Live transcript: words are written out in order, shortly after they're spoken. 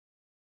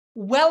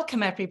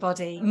Welcome,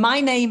 everybody.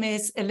 My name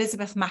is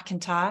Elizabeth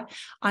McIntyre.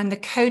 I'm the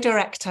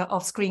co-director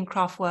of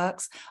ScreenCraft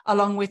Works,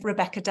 along with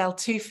Rebecca Del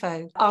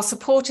Tufo. Our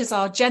supporters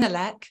are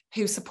Genelec,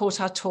 who support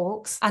our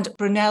talks, and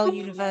Brunel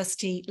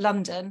University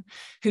London,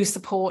 who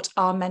support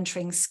our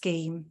mentoring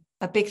scheme.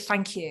 A big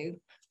thank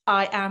you.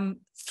 I am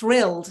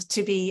thrilled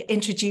to be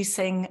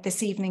introducing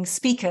this evening's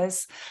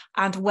speakers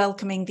and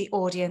welcoming the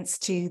audience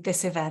to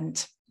this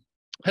event.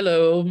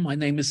 Hello, my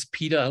name is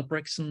Peter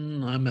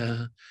Albrechtsen. I'm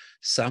a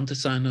sound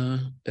designer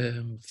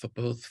for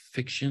both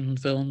fiction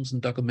films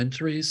and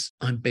documentaries.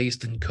 I'm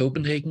based in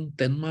Copenhagen,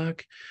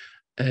 Denmark,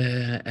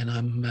 and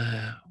I'm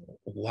a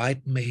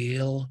white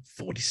male,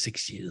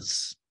 46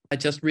 years. I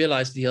just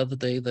realized the other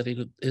day that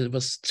it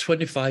was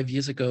 25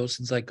 years ago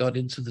since I got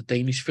into the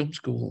Danish Film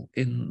School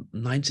in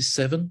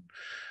 '97.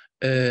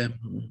 At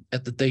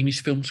the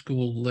Danish Film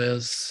School,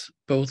 there's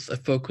both a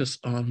focus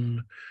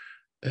on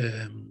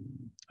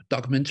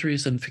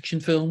documentaries and fiction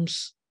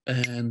films,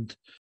 and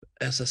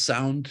as a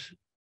sound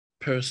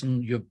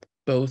person, you're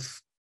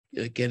both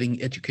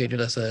getting educated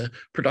as a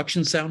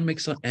production sound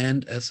mixer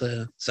and as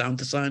a sound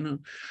designer.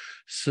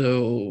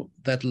 So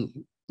that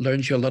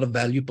learns you a lot of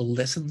valuable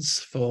lessons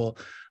for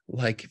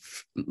like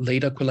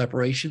later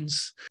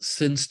collaborations.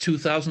 Since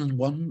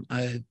 2001,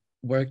 I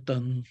worked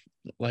on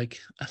like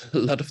a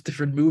lot of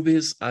different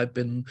movies. I've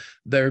been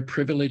very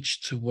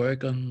privileged to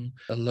work on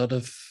a lot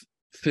of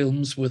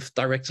films with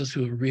directors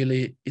who are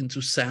really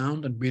into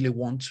sound and really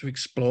want to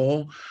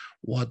explore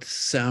what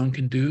sound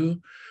can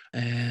do.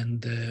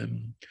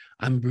 And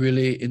I'm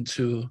really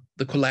into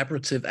the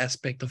collaborative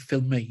aspect of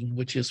filmmaking,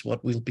 which is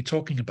what we'll be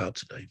talking about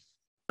today.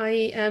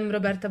 I am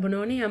Roberta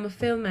Bononi. I'm a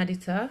film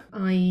editor.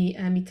 I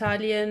am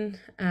Italian,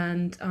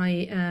 and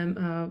I am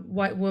a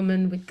white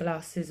woman with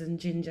glasses and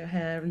ginger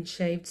hair and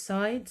shaved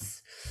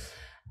sides.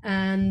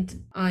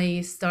 And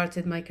I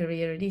started my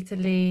career in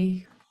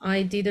Italy.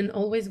 I didn't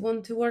always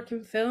want to work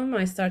in film.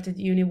 I started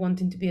uni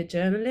wanting to be a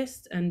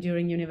journalist, and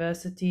during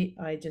university,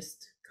 I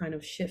just kind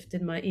of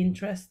shifted my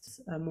interests,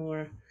 a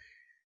more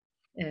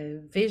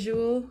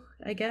visual,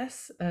 I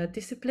guess,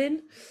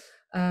 discipline.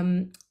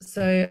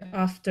 So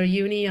after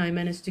uni, I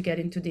managed to get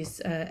into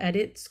this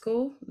edit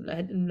school,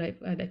 like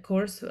a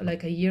course,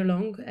 like a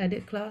year-long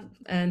edit class.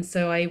 And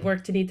so I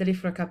worked in Italy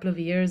for a couple of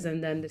years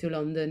and then to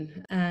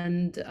London.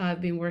 And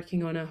I've been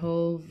working on a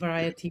whole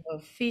variety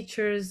of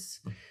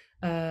features,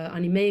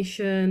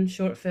 animation,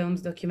 short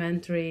films,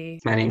 documentary.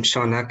 My name's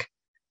Shaunak.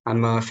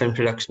 I'm a film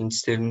production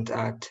student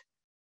at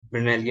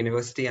Brunel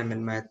University. I'm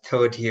in my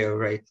third year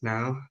right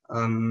now.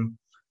 I'm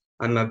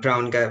a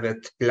brown guy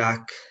with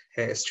black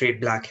hair, straight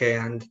black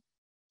hair and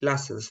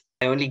glasses.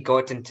 I only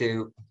got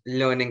into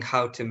learning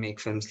how to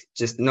make films,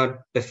 just not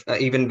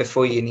even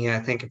before uni. I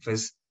think it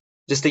was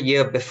just a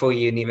year before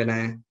uni when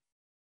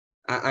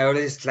I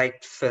always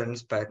liked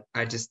films, but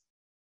I just,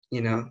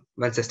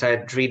 once I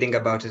started reading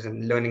about it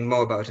and learning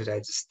more about it,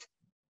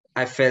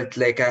 I felt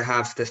like I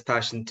have this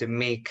passion to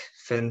make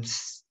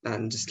films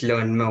and just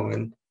learn more.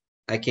 And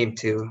I came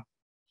to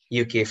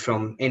UK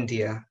from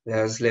India, where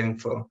I was living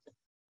for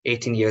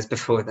 18 years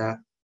before that.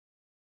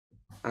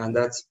 And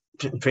that's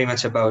pretty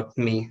much about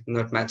me.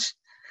 Not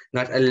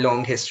a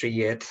long history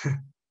yet.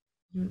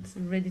 It's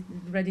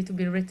ready to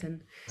be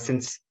written.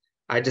 Since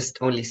I just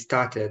only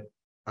started,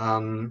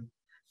 and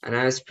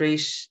I was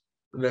pretty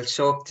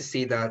shocked to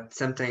see that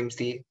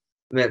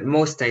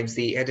most times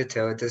the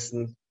editor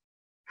doesn't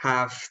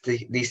have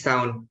the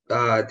sound,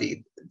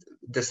 the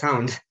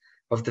sound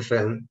of the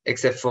film,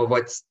 except for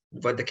what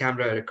the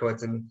camera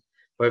records and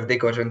what they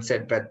got on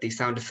set, but the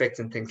sound effects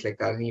and things like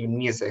that, and even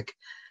music.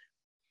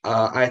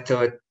 I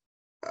thought,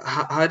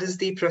 how does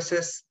the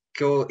process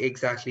go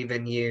exactly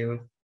when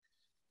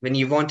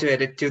you want to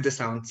edit to the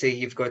sound? Say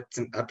you've got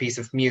a piece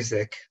of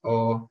music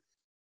or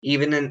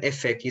even an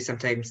effect, you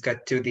sometimes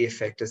cut to the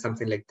effect or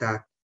something like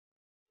that.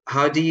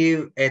 How do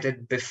you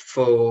edit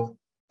before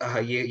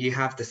you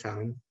have the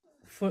sound?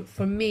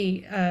 For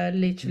me,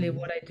 literally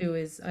what I do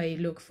is I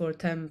look for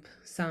temp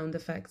sound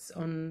effects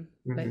on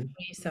like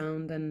free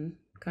sound and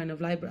kind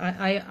of library.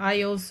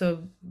 I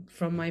also,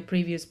 from my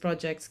previous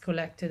projects,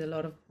 collected a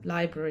lot of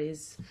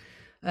libraries,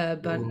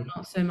 but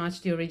not so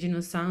much the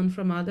original sound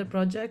from other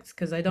projects,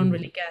 because I don't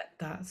really get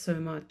that so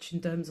much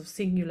in terms of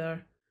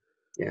singular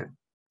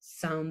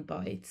sound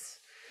bites.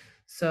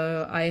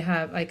 So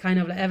I kind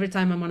of, every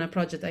time I'm on a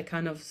project, I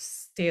kind of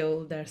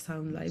steal their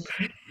sound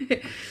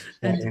library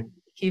and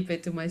keep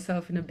it to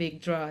myself in a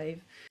big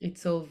drive.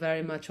 It's all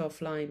very much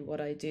offline what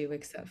I do,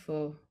 except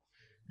for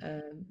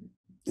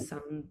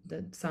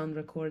sound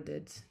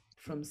recorded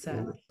from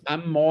set.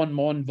 I'm more and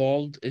more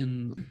involved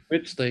in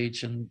script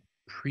stage and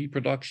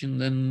pre-production.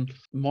 Then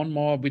more and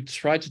more we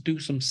try to do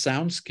some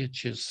sound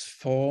sketches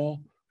for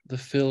the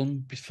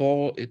film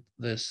before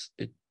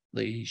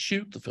they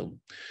shoot the film.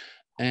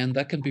 And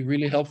that can be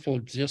really helpful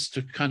just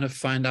to kind of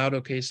find out,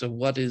 okay, so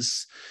what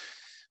is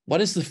what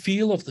is the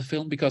feel of the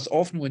film? Because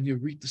often when you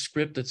read the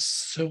script, it's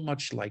so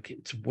much like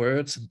it's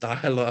words and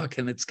dialogue,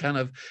 and it's kind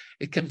of,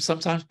 it can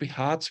sometimes be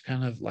hard to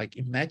kind of like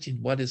imagine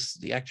what is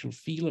the actual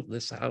feel of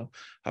this, how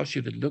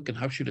should it look and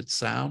how should it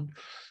sound.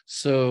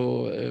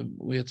 So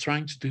we're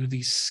trying to do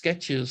these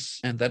sketches,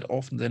 and that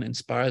often then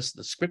inspires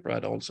the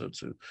scriptwriter also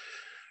to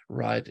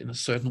write in a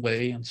certain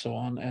way and so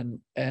on.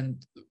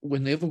 And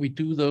whenever we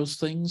do those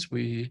things,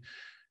 we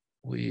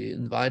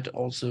invite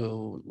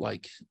also,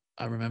 like,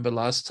 I remember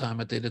last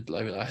time I did it,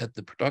 like I had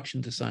the production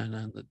designer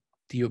and the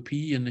DOP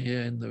in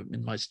here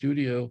in my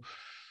studio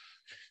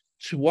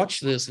to watch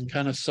this and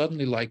kind of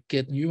suddenly like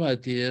get new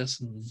ideas,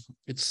 and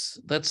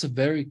that's a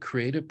very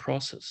creative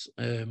process.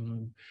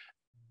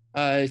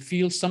 I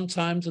feel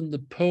sometimes in the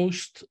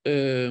post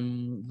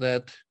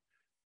that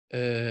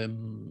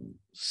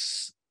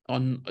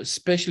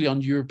especially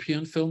on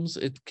European films,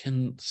 it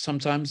can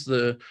sometimes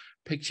the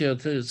picture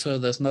editor,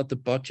 there's not the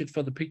budget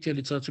for the picture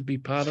editor to be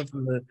part of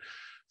the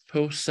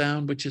post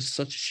sound, which is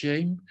such a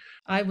shame.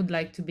 I would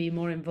like to be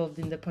more involved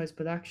in the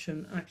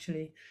post-production,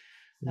 actually,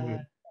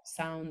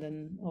 sound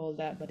and all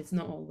that, but it's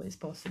not always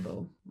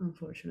possible,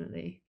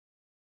 unfortunately.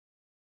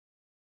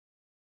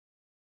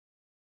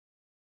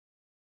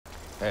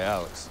 Hey,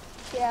 Alex.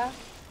 Yeah?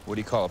 What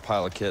do you call a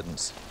pile of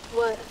kittens?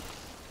 What?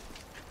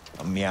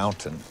 A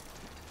meowton.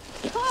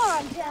 Come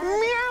on, Dad.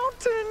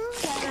 Meowton!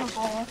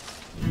 Terrible.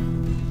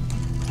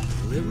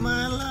 Live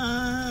my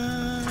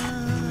life,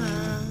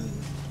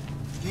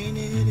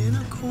 painted in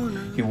a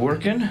corner. You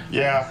working?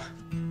 Yeah.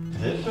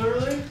 This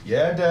early?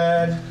 Yeah,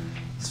 Dad.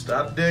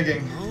 Stop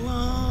digging. You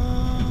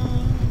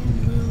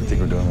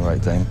think we're doing the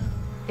right thing?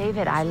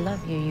 David, I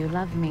love you. You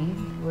love me.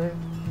 We're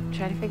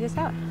trying to figure this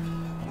out.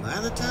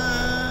 By the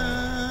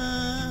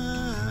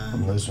time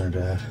I'm losing her,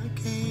 Dad. I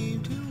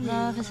came to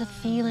Love is a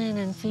feeling,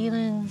 and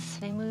feelings,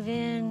 they move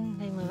in,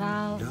 they move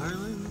out.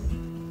 darling,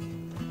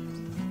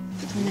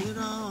 And it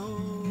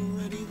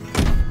already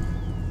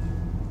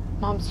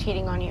Mom's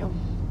cheating on you.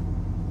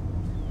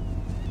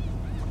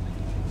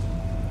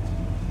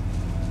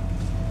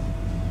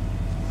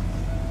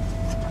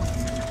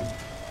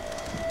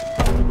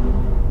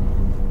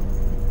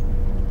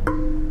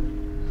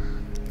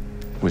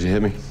 Would you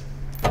hit me?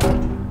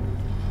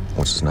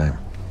 What's his name?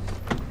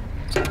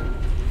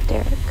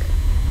 Derek.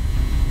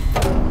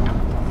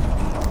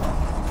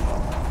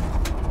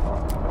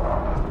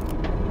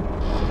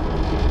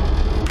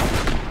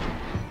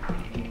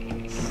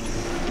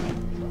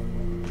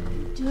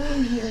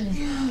 doing here?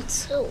 Yeah, it's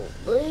so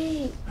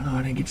late. Oh,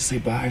 I didn't get to say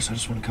bye, so I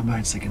just want to come by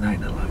and say goodnight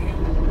and I love you.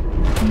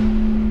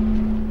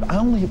 I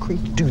only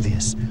agreed to do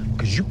this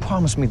because you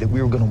promised me that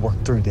we were going to work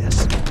through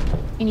this.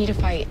 You need to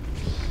fight.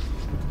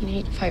 You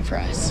need to fight for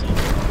us.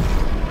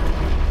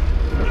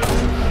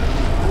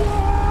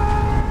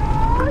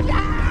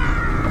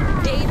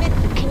 David,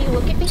 can you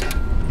look at me?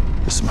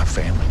 This is my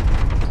family.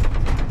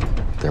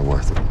 They're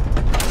worth it.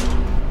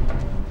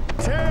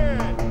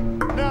 10,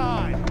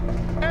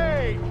 9,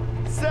 8,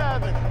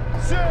 7,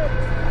 6,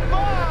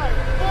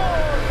 5,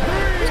 4,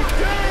 3,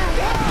 2,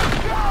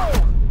 1, go!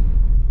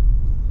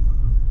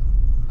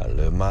 I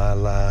live my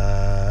life,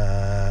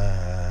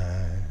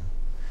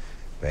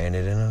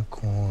 painted in a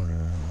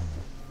corner.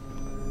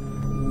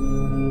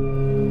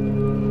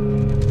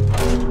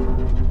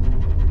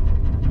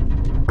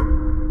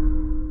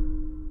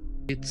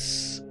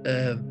 It's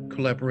a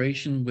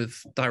collaboration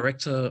with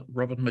director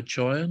Robert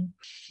Bononi.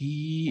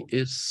 He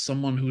is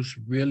someone who's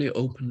really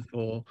open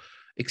for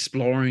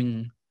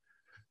exploring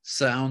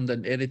sound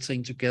and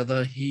editing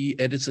together. He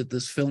edited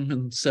this film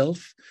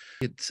himself.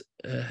 It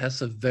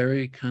has a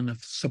very kind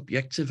of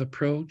subjective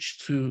approach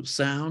to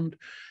sound,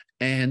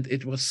 and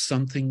it was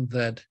something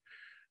that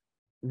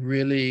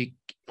really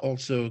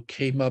also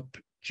came up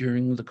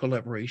during the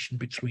collaboration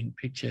between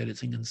picture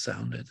editing and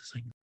sound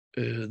editing.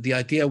 The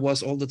idea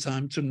was all the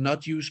time to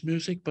not use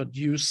music, but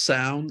use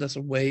sound as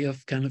a way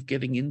of kind of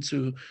getting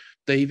into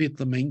David,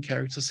 the main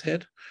character's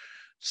head.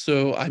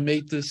 So I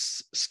made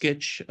this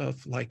sketch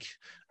of like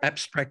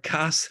abstract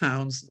car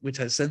sounds,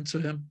 which I sent to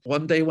him.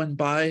 One day went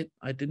by,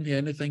 I didn't hear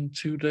anything.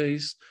 2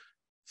 days,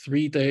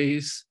 3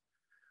 days.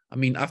 I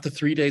mean, after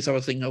 3 days, I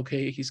was thinking,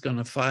 okay, he's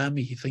gonna fire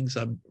me. He thinks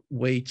I'm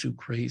way too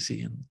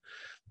crazy and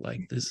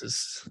like this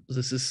is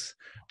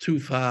too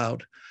far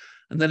out.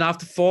 And then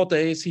after 4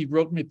 days, he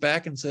wrote me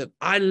back and said,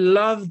 I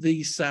love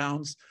these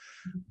sounds.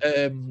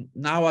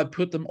 Now I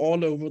put them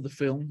all over the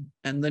film.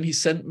 And then he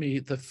sent me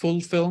the full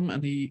film,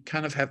 and he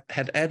kind of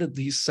had added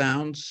these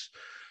sounds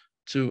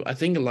to, I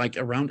think, like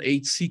around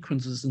 8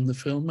 sequences in the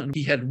film. And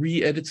he had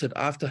re-edited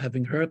after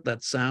having heard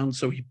that sound.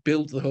 So he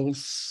built the whole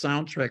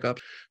soundtrack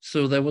up.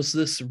 So there was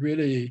this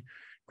really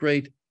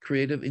great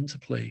creative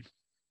interplay.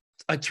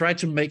 I tried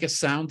to make a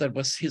sound that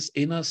was his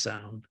inner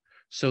sound.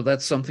 So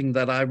that's something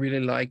that I really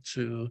like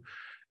to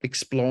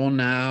explore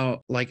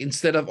now. Like,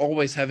 instead of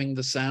always having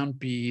the sound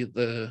be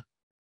the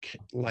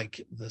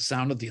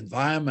sound of the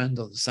environment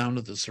or the sound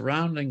of the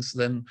surroundings,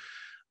 then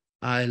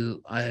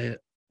I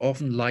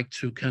often like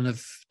to kind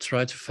of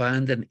try to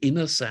find an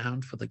inner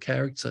sound for the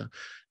character.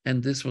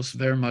 And this was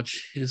very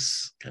much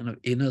his kind of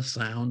inner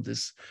sound,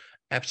 this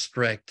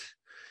abstract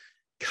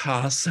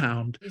car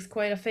sound. It's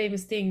quite a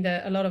famous thing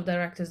that a lot of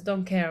directors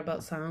don't care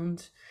about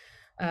sound.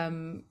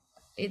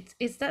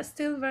 Is that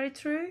still very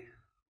true?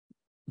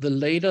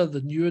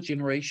 The newer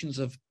generations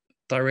of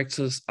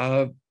directors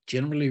are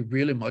generally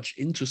really much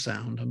into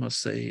sound, I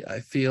must say. I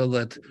feel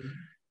that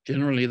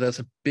generally there's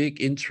a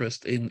big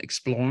interest in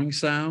exploring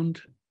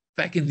sound.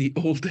 Back in the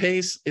old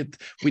days,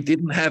 we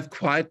didn't have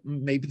quite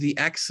maybe the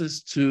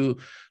access to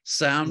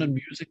sound and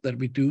music that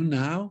we do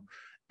now.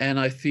 And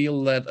I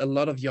feel that a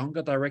lot of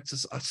younger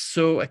directors are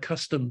so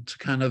accustomed to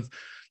kind of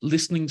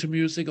listening to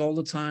music all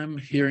the time,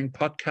 hearing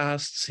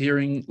podcasts,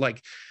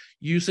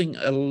 using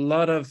a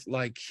lot of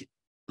like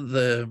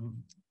the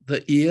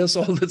ears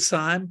all the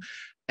time.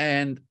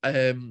 And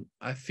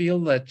I feel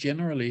that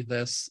generally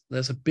there's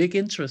a big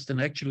interest in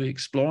actually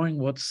exploring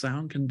what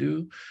sound can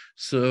do.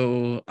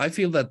 So I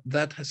feel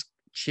that has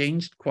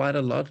changed quite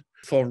a lot.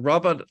 For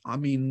Robert, I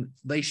mean,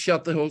 they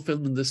shot the whole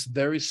film in this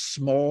very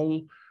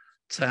small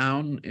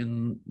town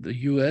in the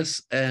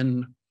US,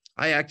 and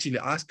I actually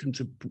asked him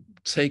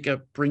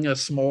to bring a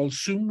small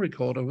Zoom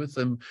recorder with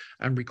him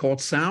and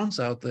record sounds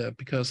out there,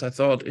 because I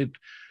thought it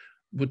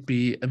would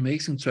be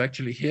amazing to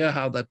actually hear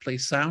how that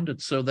place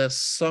sounded. So there's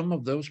some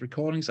of those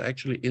recordings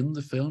actually in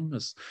the film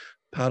as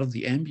part of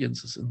the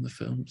ambiences in the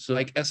film. So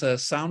like as a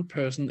sound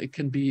person, it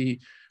can be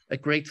a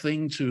great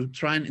thing to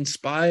try and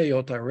inspire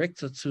your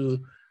director to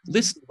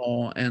listen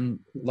more, and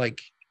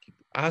like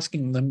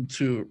asking them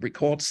to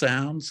record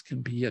sounds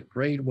can be a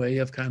great way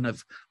of kind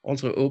of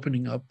also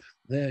opening up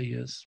their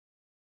ears.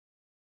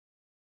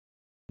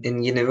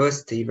 In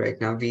university right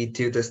now, we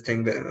do this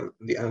thing where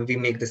we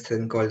make this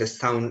thing called a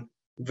sound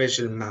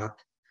visual map,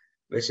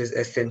 which is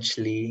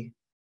essentially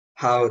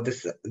how the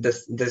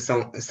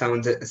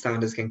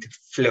sound is going to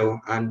flow,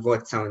 and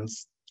what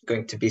sounds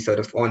going to be sort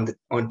of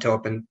on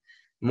top and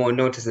more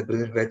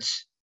noticeable,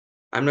 which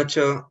I'm not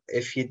sure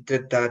if you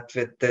did that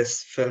with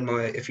this film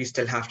or if you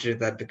still have to do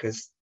that,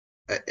 because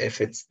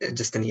if it's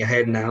just in your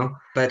head now.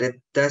 But it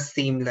does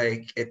seem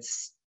like it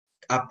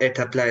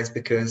applies,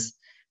 because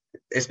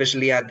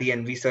especially at the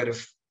end, we sort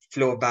of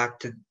flow back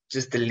to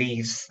just the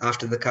leaves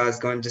after the car's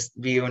gone.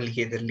 We only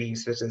hear the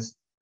leaves, which is...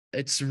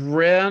 It's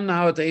rare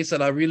nowadays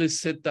that I really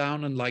sit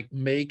down and like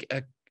make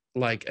a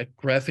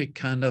graphic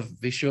kind of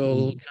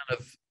visual kind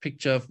of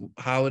picture of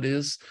how it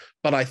is,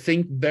 but I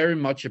think very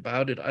much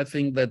about it. I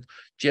think that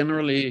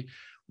generally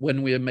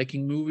when we are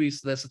making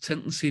movies, there's a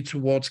tendency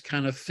towards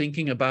kind of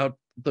thinking about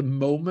the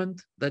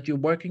moment that you're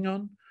working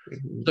on.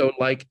 So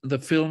like the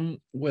film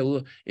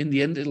will, in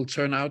the end, it'll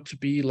turn out to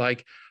be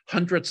like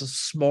hundreds of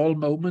small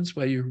moments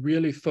where you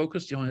really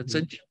focus your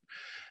attention.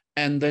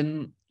 And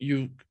then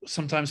you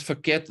sometimes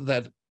forget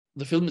that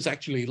the film is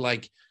actually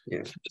like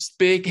it's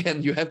big,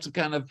 and you have to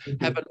kind of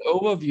have an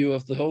overview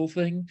of the whole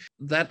thing.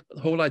 That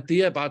whole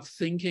idea about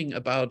thinking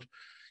about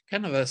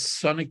kind of a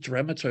sonic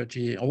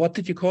dramaturgy, or what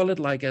did you call it?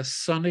 Like a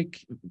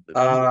sonic... we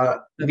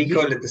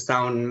call it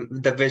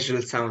the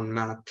visual sound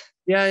map.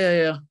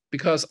 Yeah.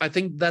 Because I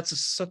think that's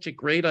such a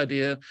great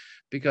idea,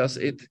 because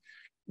it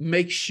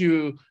makes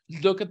you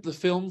look at the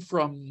film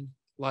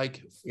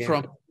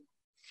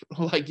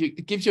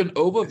it gives you an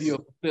overview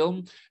of the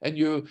film, and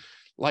you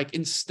like,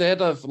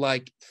 instead of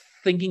like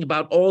thinking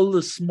about all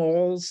the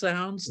small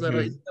sounds that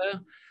are in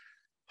there,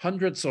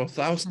 hundreds or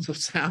thousands of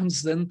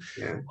sounds, then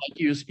like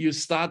you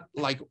start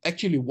like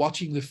actually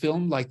watching the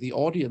film like the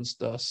audience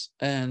does.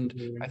 And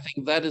I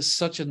think that is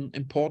such an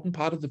important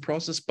part of the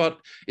process, but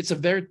it's a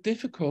very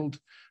difficult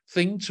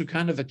thing to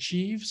kind of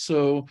achieve.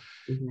 So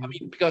I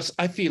mean, because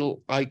I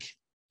feel like,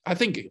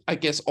 I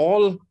guess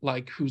all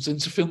like who's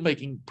into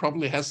filmmaking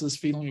probably has this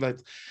feeling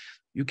that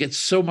you get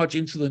so much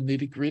into the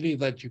nitty-gritty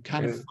that you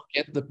kind of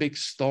forget the big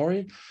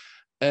story.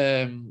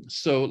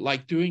 So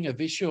like doing a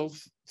visual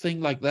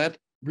thing like that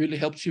really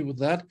helps you with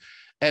that.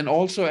 And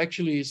also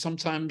actually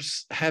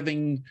sometimes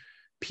having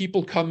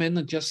people come in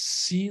and just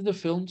see the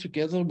film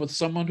together with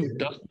someone who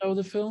doesn't know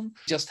the film,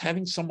 just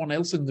having someone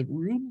else in the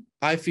room,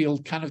 I feel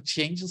kind of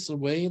changes the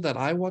way that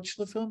I watch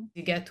the film.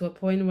 You get to a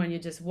point when you're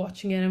just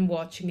watching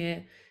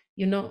it,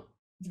 you're not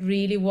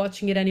really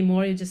watching it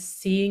anymore, you're just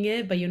seeing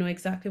it, but you know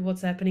exactly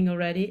what's happening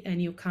already,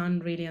 and you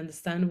can't really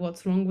understand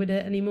what's wrong with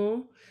it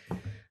anymore.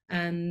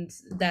 And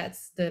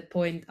that's the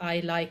point I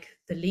like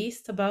the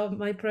least about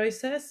my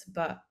process,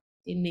 but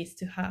it needs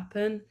to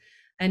happen.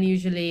 And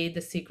usually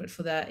the secret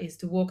for that is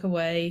to walk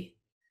away,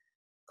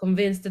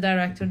 convince the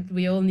director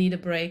we all need a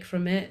break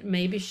from it,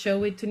 maybe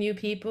show it to new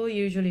people,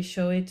 usually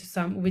show it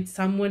to with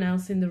someone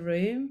else in the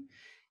room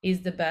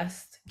is the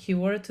best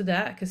cure to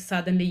that, because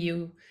suddenly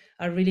you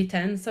are really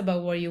tense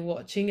about what you're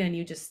watching and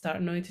you just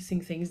start noticing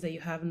things that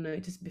you haven't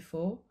noticed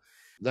before.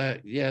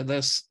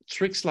 There's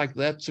tricks like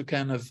that to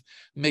kind of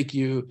make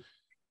you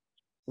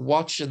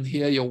watch and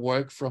hear your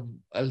work from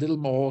a little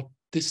more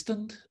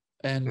distant,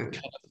 and kind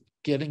of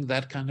getting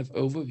that kind of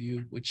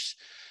overview, which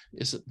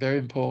is very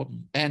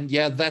important. And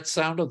that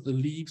sound of the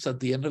leaves at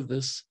the end of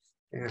this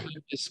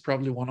is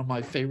probably one of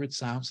my favorite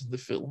sounds in the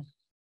film.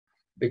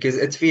 Because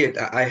it's weird.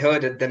 I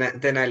heard it,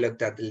 then I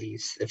looked at the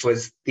leaves. It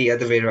was the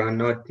other way around,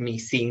 not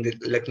me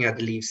looking at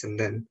the leaves and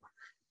then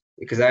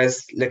because I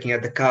was looking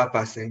at the car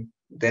passing.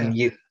 Then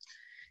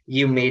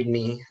you made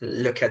me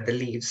look at the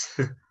leaves.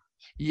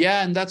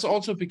 Yeah, and that's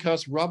also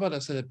because Robert,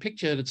 as a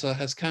picture editor,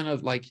 has kind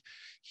of like,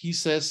 he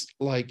says,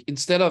 like,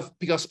 instead of,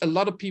 because a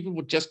lot of people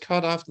would just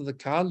cut after the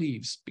car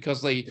leaves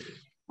because they,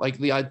 like,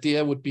 the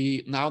idea would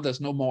be now there's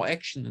no more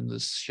action in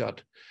this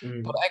shot.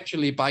 But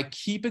actually, by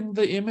keeping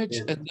the image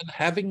and then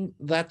having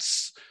that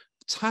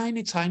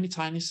tiny, tiny,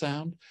 tiny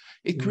sound,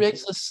 it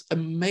creates this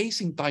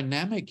amazing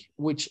dynamic,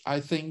 which I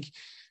think,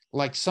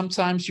 like,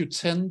 sometimes you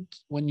tend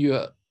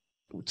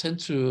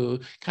to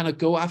kind of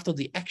go after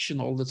the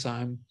action all the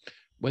time.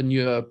 When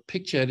you're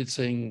picture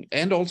editing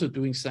and also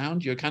doing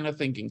sound, you're kind of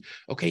thinking,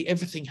 okay,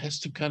 everything has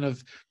to kind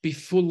of be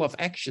full of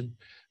action.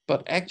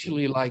 But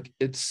actually, like,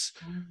 it's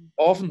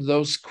often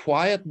those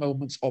quiet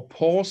moments or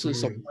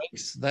pauses or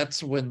breaks,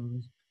 that's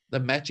when the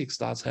magic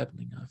starts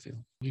happening, I feel.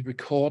 We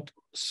record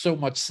so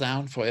much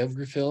sound for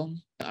every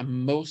film.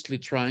 I'm mostly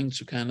trying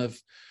to kind of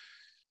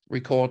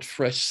record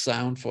fresh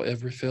sound for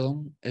every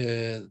film.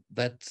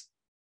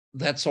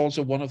 That's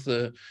also one of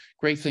the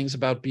great things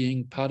about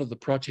being part of the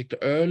project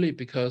early,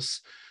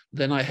 because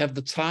then I have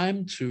the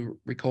time to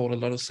record a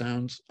lot of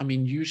sounds. I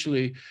mean,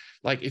 usually,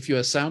 like, if you're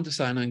a sound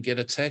designer and get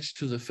attached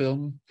to the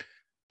film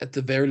at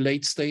the very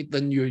late state,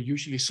 then you're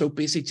usually so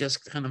busy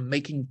just kind of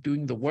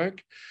doing the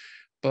work.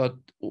 But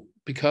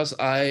because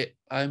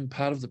I'm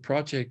part of the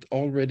project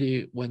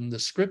already when the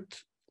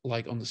script,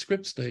 like on the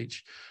script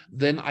stage,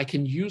 then I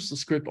can use the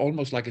script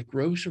almost like a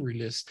grocery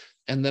list.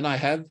 And then I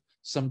have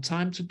some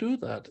time to do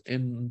that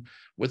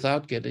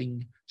without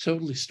getting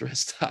totally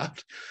stressed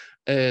out.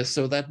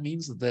 So that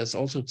means that there's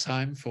also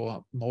time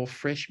for more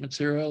fresh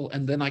material.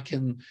 And then I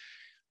can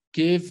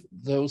give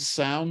those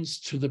sounds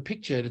to the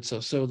picture editor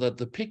so that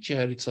the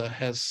picture editor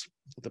has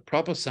the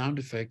proper sound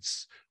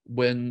effects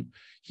when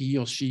he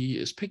or she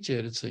is picture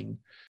editing.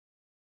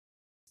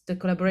 The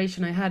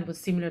collaboration I had was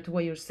similar to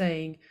what you're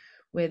saying.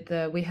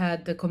 We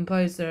had the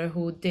composer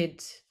who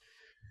did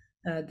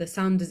the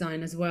sound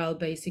design as well,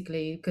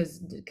 basically, because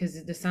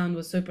the sound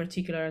was so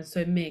particular and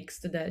so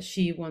mixed that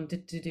she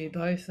wanted to do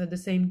both at the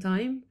same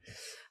time.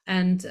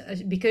 And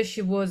because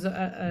she was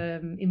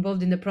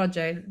involved in the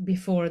project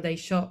before they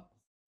shot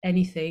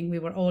anything, we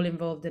were all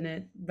involved in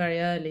it very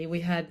early.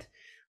 We had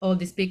all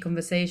these big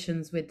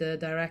conversations with the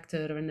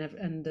director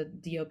and the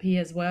DOP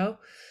as well.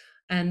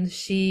 And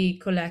she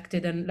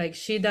collected, and like,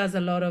 she does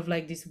a lot of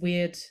like these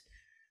weird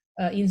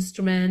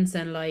instruments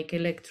and like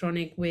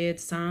electronic weird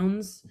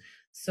sounds.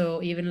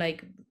 So even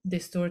like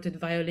distorted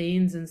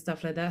violins and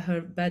stuff like that. Her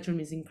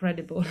bedroom is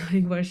incredible,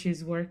 like where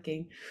she's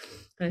working.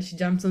 She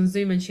jumps on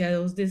Zoom and she had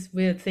all these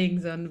weird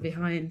things on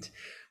behind.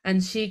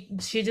 And she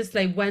just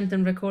like went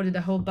and recorded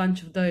a whole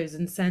bunch of those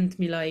and sent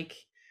me like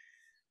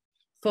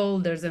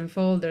folders and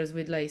folders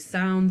with like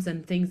sounds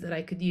and things that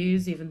I could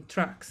use, even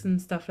tracks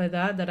and stuff like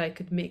that I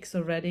could mix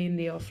already in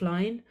the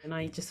offline. And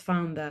I just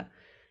found that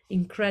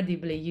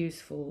incredibly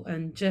useful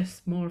and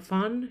just more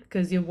fun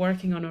because you're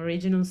working on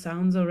original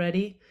sounds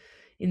already.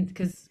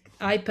 Because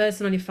I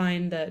personally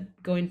find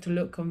that going to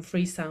look on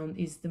free sound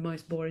is the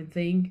most boring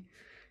thing,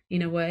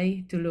 in a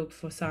way, to look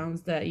for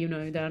sounds that, you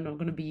know, they're not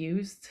going to be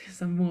used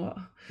somewhat.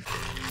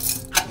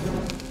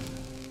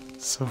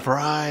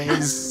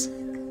 Surprise!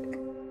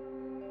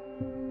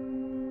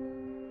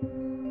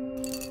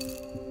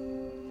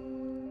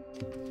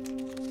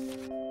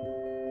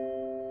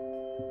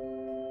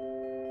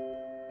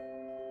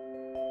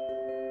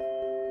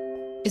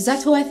 Is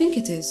that who I think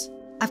it is?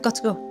 I've got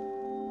to go.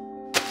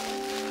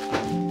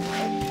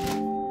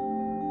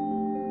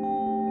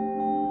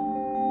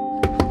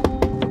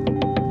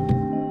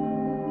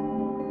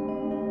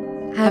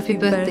 Happy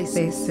birthday,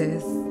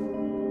 sis.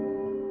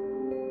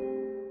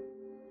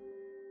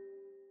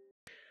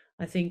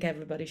 I think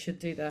everybody should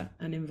do that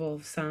and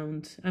involve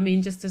sound. I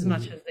mean, just as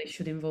much as they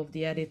should involve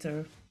the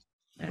editor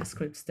at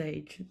script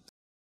stage.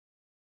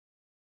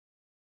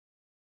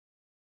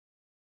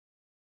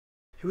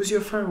 It was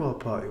your farewell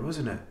party,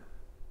 wasn't it?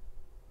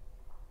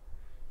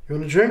 You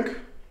want a drink?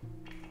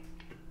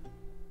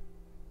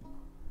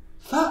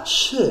 That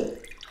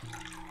shit,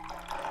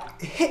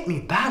 it hit me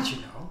bad, you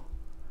know.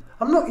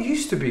 I'm not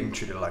used to being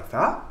treated like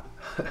that.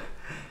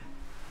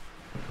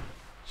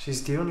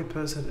 She's the only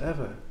person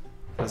ever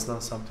that's done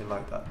something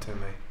like that to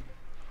me.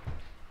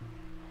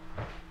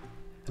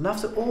 And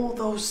after all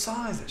those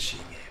signs that she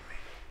gave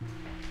me,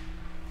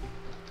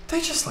 they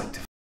just like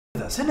to f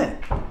with us,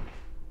 innit?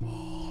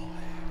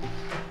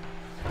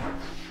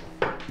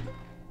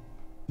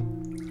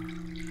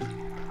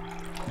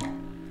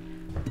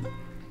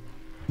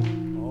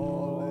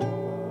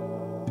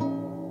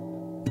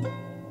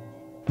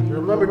 You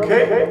remember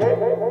Kate?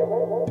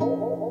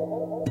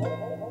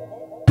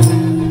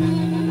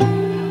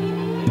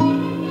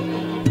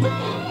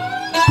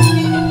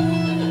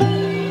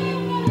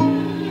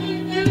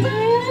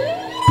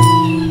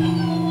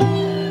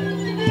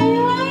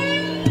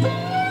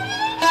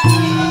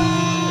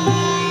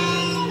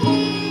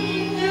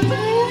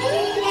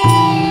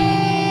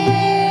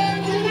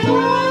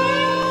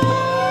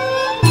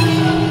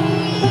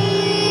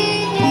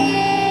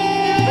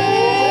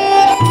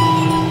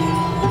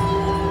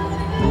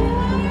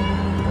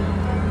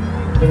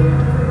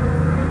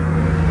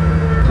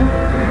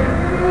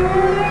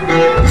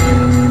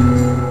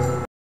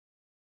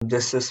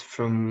 this is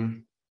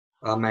from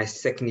my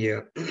second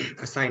year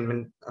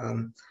assignment.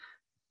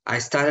 I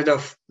started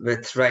off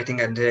with writing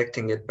and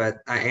directing it, but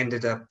I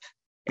ended up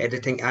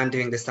editing and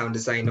doing the sound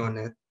design on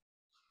it.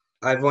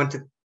 I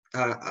wanted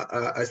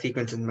a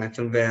sequence in my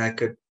film where I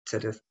could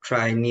sort of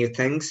try new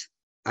things,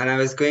 and I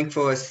was going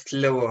for a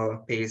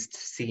slower paced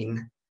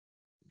scene,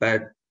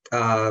 but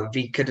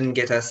we couldn't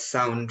get a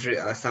sound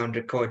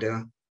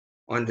recorder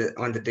on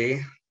the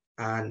day,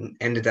 and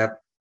ended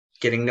up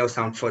getting no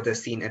sound for the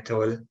scene at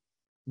all.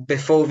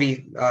 Before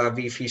we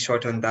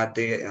shot on that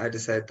day, I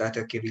decided that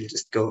okay, we'll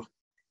just go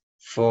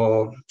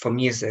for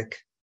music,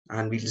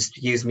 and we'll just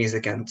use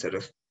music and sort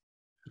of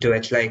do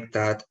it like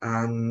that.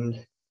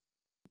 And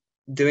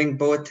doing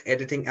both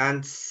editing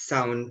and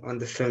sound on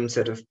the film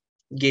sort of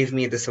gave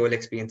me this whole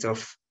experience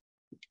of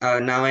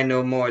now I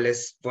know more or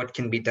less what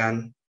can be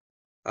done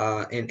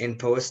in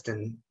post,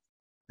 and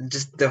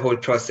just the whole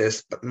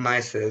process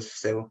myself.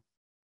 So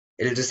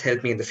it'll just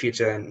help me in the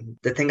future. And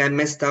the thing I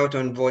missed out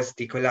on was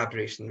the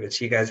collaboration,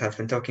 which you guys have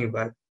been talking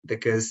about,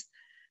 because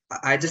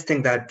I just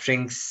think that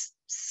brings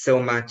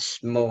so much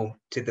more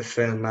to the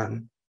film,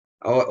 and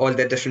all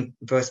the different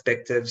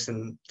perspectives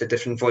and the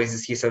different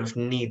voices. You sort of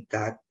need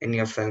that in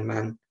your film,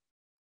 and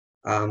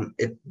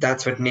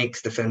that's what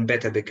makes the film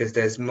better, because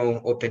there's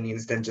more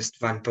opinions than just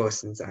one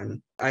person's.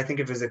 And I think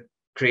it was a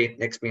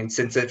great experience.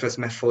 Since it was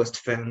my first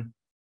film,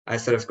 I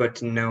sort of got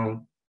to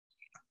know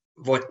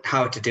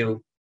how to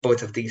do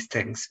both of these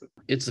things.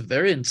 It's a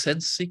very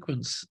intense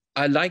sequence.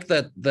 I like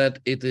that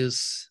it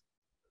is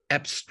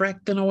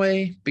abstract in a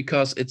way,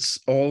 because it's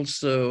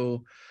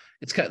also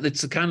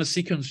it's a kind of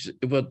sequence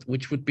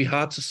which would be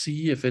hard to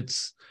see if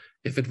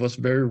it was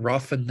very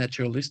rough and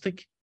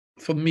naturalistic.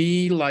 For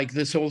me, like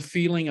this whole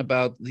feeling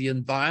about the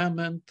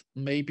environment,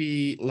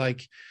 maybe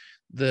like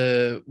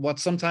what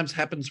sometimes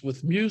happens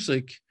with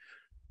music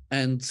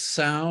and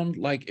sound,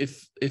 like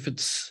if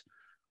it's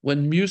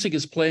when music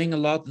is playing a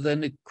lot,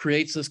 then it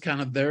creates this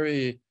kind of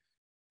very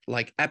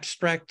like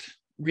abstract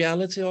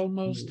reality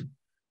almost,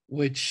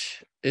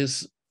 which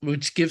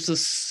gives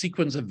this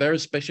sequence a very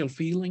special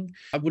feeling.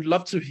 I would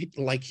love to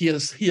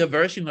hear a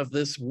version of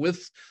this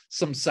with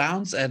some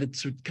sounds added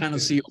to kind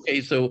of see,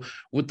 okay, so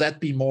would that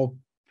be more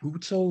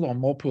brutal or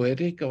more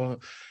poetic? Or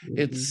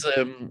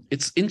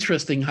it's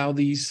interesting how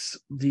these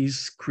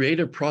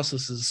creative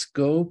processes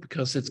go,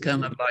 because it's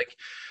kind of like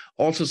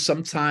also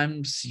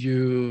sometimes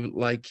you're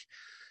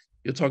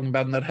talking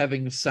about not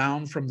having a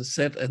sound from the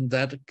set, and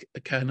that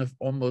kind of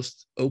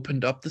almost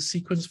opened up the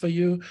sequence for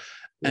you.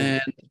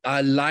 And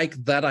I like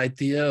that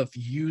idea of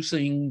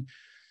using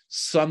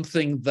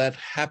something that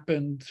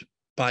happened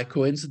by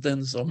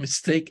coincidence or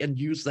mistake and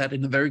use that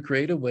in a very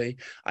creative way.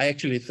 I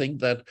actually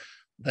think that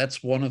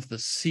that's one of the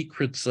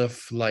secrets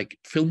of like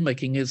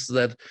filmmaking, is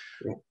that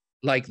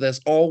like there's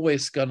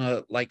always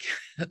gonna like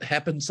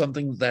happen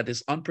something that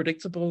is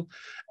unpredictable,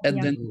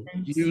 and then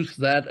use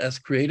that as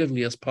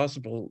creatively as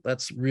possible.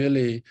 That's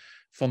really,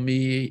 for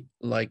me,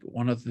 like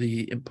one of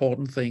the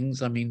important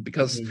things. I mean,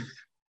 because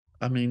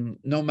I mean,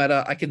 no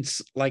matter, I can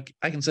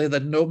say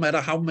that no matter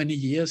how many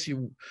years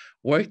you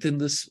worked in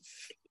this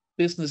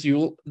business,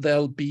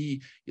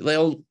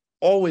 there'll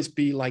always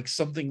be like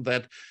something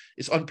that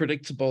is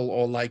unpredictable,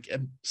 or like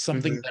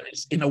something that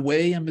is in a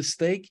way a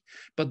mistake,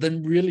 but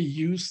then really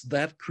use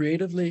that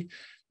creatively.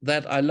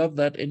 That I love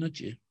that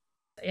energy.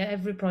 Yeah,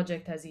 every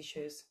project has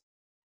issues.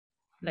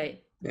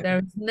 Like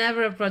there's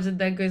never a project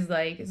that goes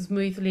like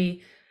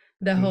smoothly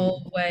the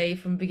whole way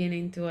from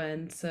beginning to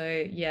end.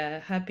 So yeah,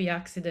 happy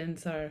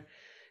accidents are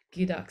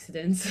good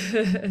accidents.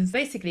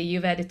 Basically,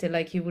 you've edited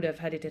like you would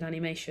have edited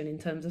animation in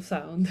terms of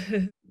sound.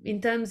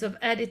 In terms of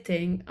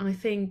editing, I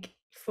think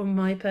for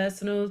my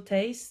personal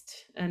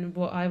taste, and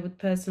what I would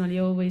personally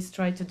always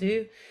try to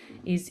do,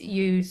 is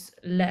use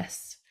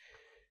less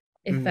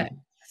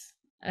effects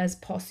as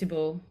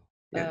possible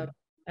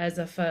as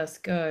a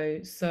first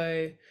go.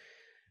 So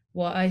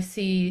what I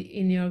see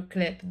in your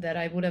clip that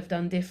I would have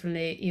done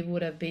differently, it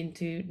would have been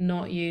to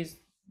not use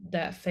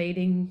that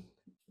fading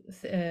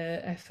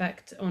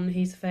effect on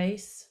his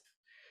face,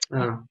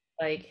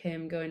 like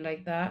him going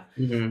like that,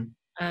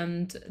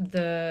 and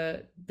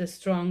the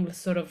strong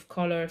sort of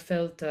color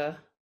filter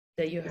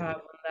that you have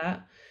on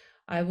that.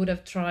 I would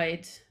have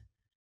tried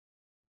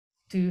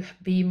to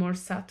be more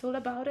subtle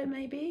about it,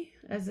 maybe,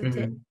 as a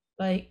tip,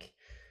 like,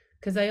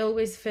 because I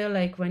always feel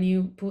like when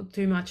you put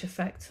too much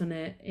effects on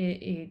it,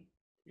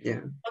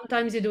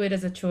 sometimes you do it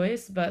as a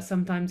choice, but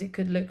sometimes it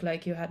could look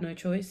like you had no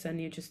choice and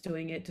you're just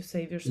doing it to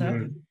save yourself.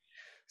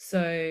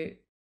 So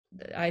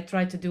I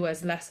tried to do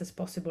as less as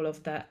possible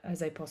of that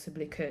as I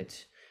possibly could,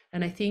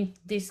 and I think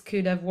this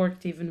could have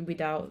worked even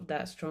without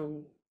that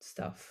strong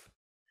stuff.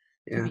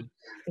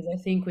 Because I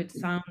think with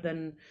sound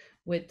and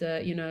with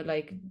the, you know,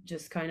 like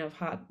just kind of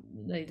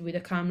like with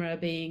the camera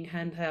being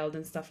handheld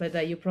and stuff like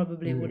that, you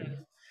probably would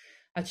have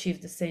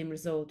achieved the same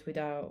result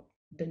without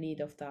the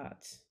need of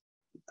that.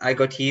 I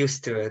got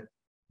used to it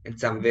in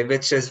some way,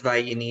 which is why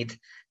you need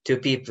two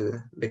people,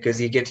 because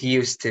you get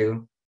used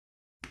to,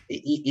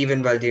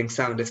 even while doing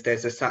sound, if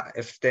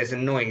there's a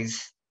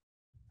noise,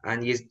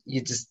 and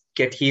you just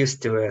get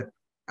used to it,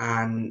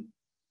 and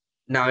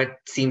now it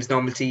seems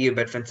normal to you,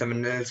 but when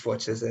someone else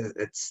watches it,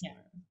 it's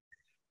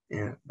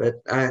yeah. But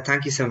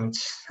thank you so much.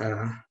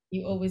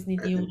 You always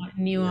need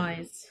new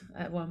eyes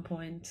at one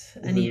point,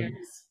 and Mhm.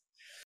 ears.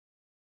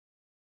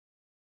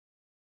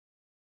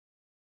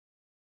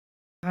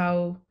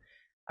 How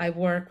I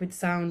work with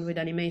sound with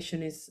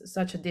animation is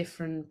such a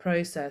different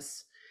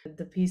process.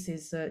 The piece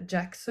is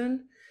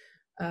Jackson,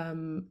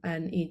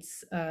 and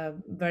it's a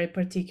very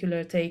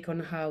particular take on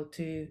how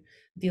to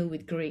deal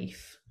with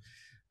grief.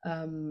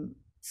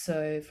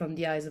 So from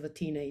the eyes of a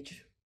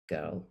teenage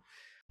girl.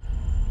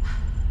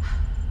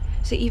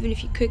 So even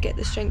if you could get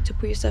the strength to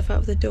pull yourself out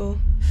of the door,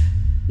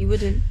 you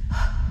wouldn't.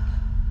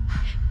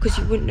 Because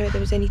you wouldn't know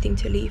there was anything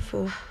to leave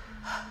for.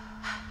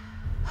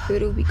 It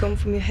would all be gone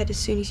from your head as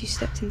soon as you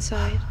stepped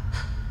inside.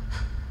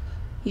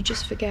 You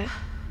just forget.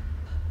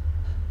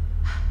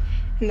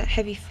 And that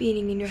heavy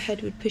feeling in your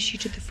head would push you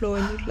to the floor,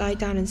 and you'd lie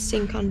down and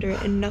sink under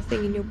it, and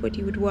nothing in your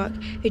body would work,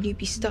 and you'd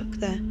be stuck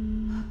there,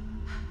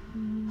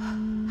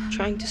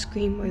 trying to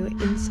scream while your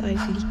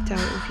insides leaked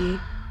out of you.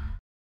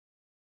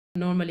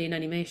 Normally in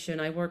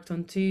animation, I worked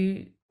on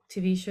 2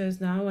 TV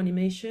shows now,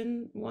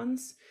 animation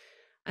ones,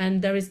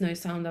 and there is no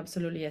sound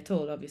absolutely at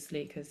all,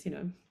 obviously, because, you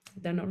know,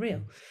 they're not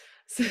real.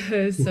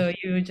 So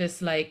you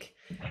just like,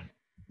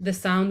 the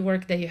sound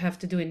work that you have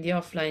to do in the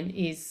offline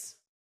is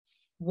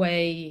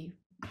way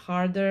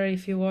harder,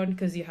 if you want,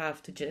 because you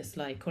have to just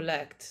like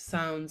collect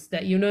sounds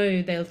that you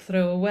know they'll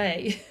throw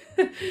away.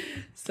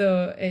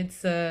 So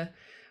it's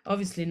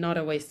obviously not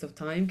a waste of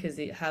time, because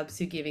it helps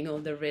you giving all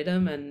the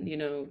rhythm, and you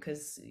know,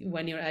 because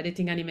when you're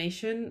editing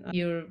animation,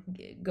 you're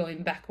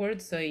going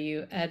backwards, so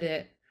you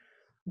edit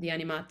the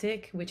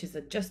animatic, which is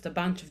just a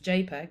bunch of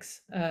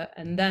JPEGs,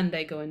 and then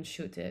they go and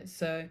shoot it.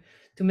 So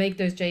to make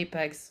those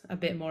JPEGs a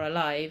bit more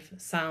alive,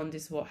 sound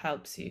is what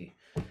helps you.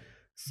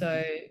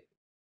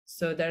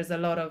 So there's a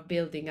lot of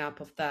building up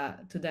of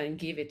that to then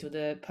give it to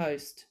the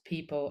post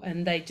people,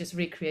 and they just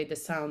recreate the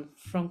sound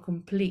from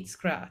complete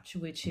scratch,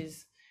 which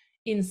is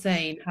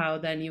insane. How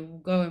then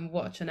you go and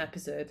watch an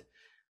episode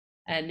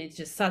and it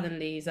just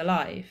suddenly is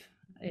alive.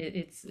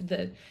 It's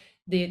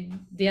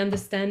the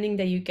understanding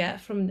that you get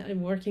from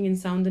working in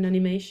sound and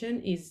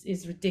animation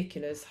is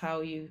ridiculous. How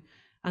you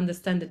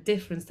understand the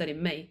difference that it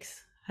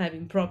makes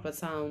having proper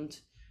sound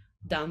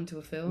done to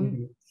a film.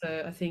 Mhm.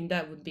 So I think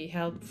that would be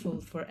helpful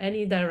for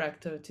any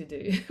director to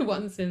do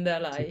once in their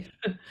life.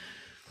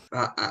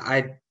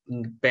 I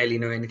barely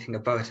know anything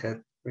about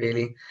it,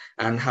 really,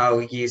 and how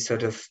you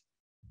sort of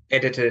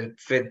edited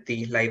with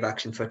the live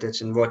action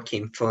footage, and what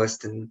came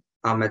first, and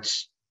how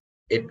much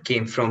it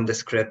came from the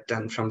script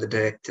and from the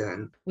director.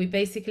 And we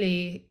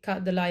basically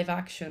cut the live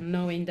action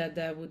knowing that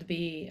there would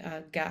be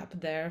a gap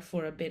there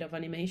for a bit of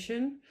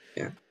animation.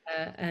 Yeah.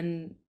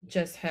 And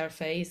just her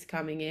face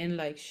coming in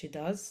like she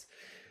does.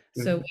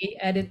 So we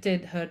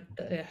edited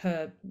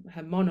her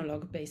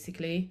monologue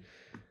basically,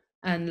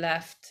 and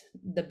left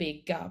the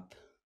big gap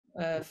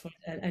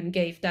and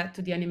gave that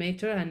to the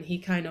animator, and he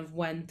kind of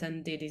went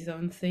and did his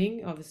own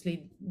thing,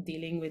 obviously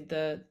dealing with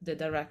the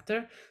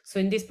director. So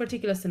in this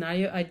particular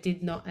scenario, I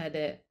did not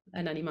edit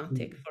an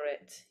animatic for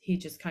it. He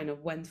just kind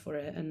of went for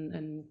it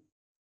and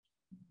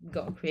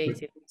got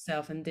creative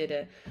himself and did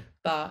it.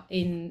 But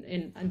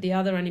in the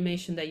other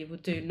animation that you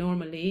would do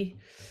normally,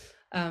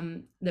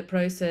 the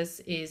process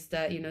is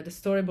that, you know, the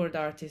storyboard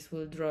artist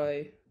will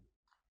draw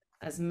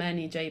as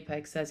many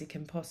JPEGs as he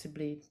can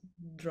possibly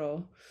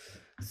draw.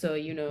 So,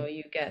 you know,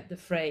 you get the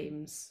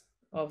frames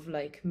of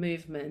like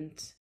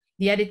movement.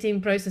 The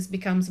editing process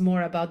becomes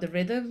more about the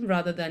rhythm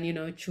rather than, you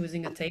know,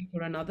 choosing a take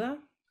or another,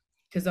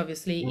 because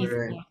obviously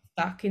it's more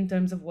stuck in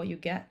terms of what you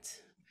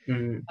get.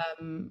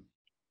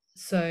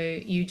 So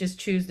you just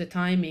choose the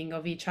timing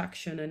of each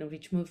action and of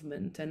each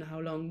movement and how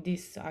long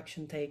this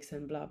action takes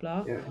and blah,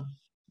 blah.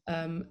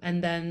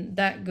 And then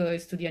that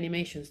goes to the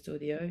animation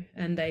studio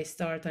and they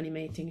start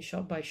animating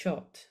shot by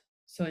shot.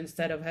 So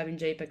instead of having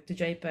JPEG to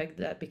JPEG,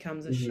 that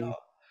becomes a shot.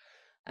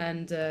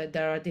 And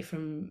there are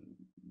different,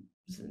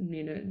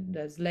 you know,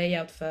 there's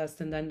layout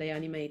first and then they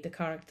animate the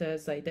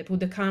characters. Like they put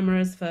the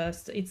cameras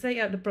first. It's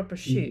like the proper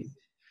shoot.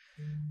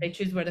 They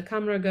choose where the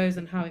camera goes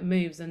and how it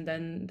moves, and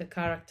then the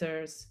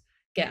characters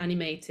get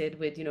animated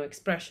with, you know,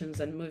 expressions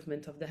and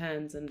movement of the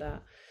hands and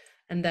that.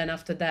 And then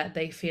after that,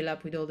 they fill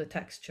up with all the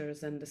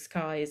textures and the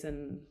skies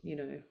and, you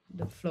know,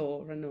 the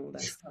floor and all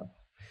that stuff.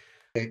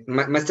 It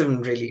must have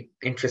been really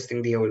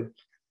interesting, the whole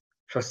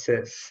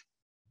process.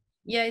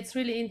 Yeah, it's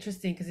really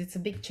interesting because it's a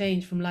big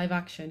change from live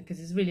action, because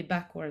it's really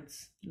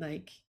backwards.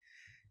 Like,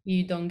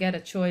 you don't get a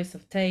choice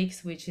of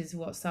takes, which is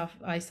what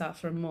I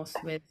suffer most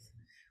with,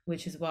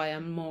 which is why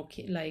I'm more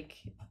like,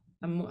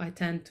 I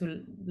tend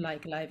to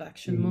like live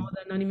action more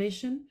than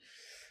animation.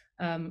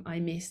 I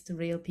missed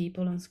real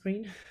people on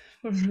screen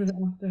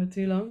for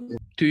too long.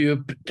 Do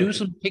you do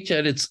some picture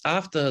edits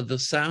after the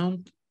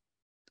sound,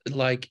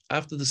 like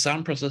after the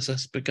sound process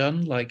has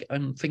begun? Like,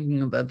 I'm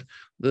thinking that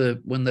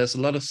when there's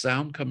a lot of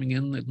sound coming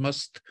in, it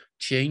must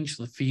change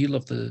the feel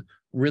of the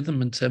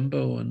rhythm and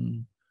tempo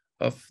and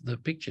of the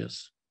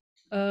pictures.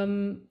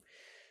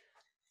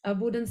 I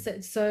wouldn't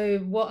say so.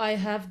 What I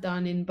have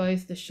done in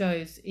both the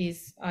shows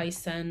is I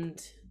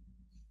send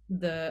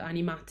the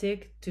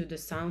animatic to the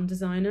sound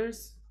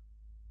designers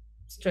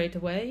straight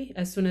away.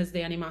 As soon as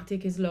the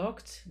animatic is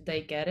locked,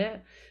 they get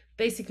it.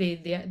 Basically,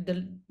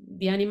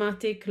 the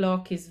animatic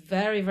lock is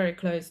very, very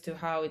close to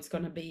how it's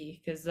gonna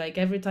be, because like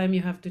every time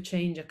you have to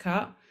change a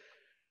cut,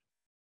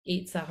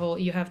 it's a whole,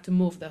 you have to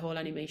move the whole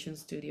animation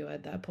studio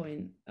at that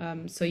point.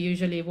 So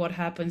usually what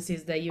happens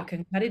is that you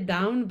can cut it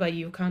down, but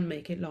you can't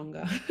make it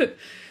longer.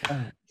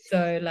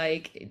 So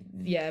like,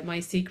 yeah,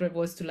 my secret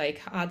was to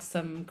like add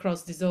some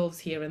cross dissolves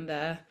here and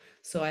there,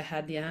 so I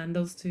had the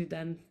handles to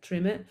then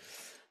trim it.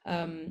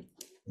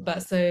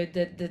 But so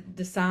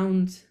the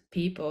sound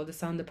people, the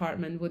sound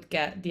department would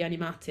get the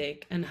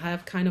animatic and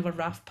have kind of a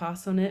rough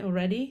pass on it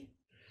already.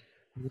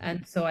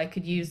 And so I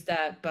could use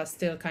that, but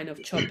still kind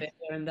of chop it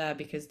here and there,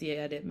 because the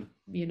edit,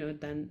 you know,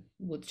 then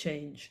would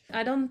change.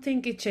 I don't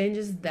think it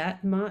changes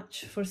that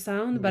much for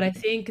sound, but I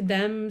think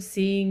them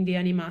seeing the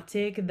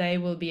animatic, they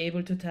will be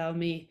able to tell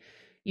me,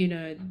 you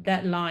know,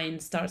 that line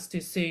starts too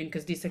soon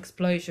because this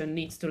explosion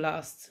needs to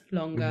last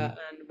longer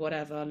and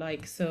whatever.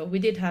 Like, so we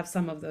did have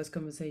some of those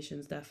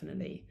conversations,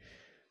 definitely,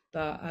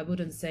 but I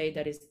wouldn't say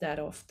that it's that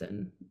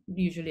often.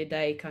 Usually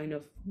they kind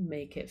of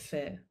make it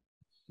fit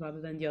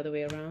rather than the other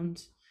way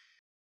around.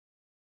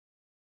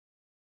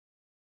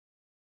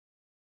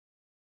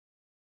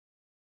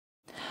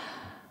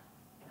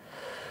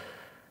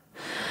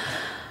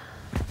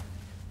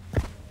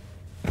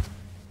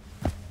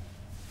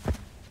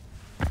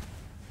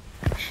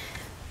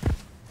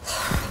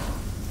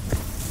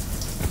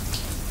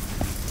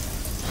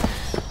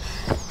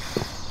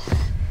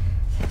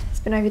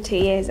 It's been over 2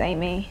 years,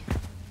 Amy.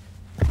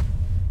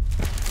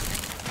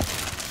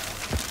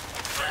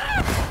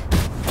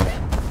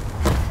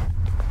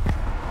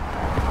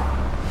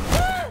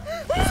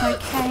 It's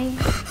okay,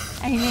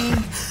 Amy.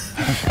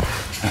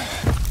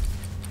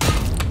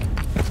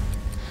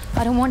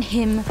 I don't want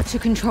him to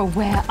control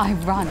where I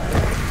run.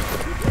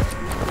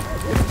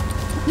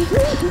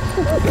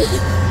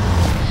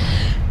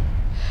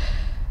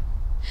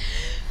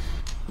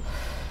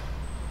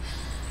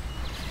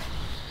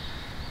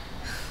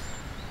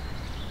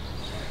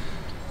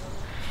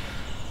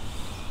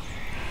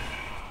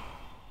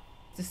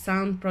 The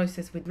sound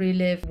process with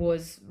Relive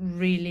was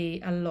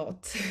really a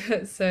lot.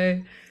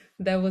 So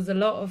there was a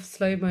lot of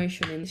slow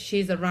motion, and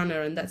she's a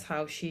runner, and that's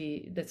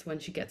when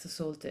she gets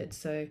assaulted.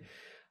 So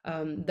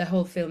the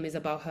whole film is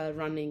about her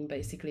running,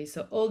 basically.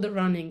 So all the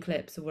running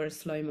clips were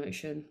slow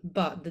motion,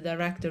 but the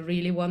director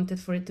really wanted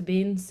for it to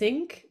be in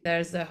sync.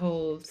 There's a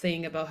whole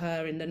thing about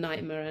her in the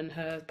nightmare and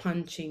her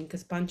punching,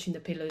 because punching the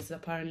pillow is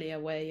apparently a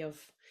way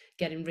of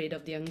getting rid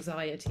of the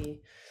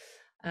anxiety.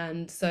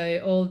 And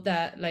so all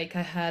that, like,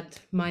 I had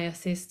my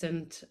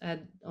assistant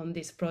on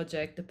this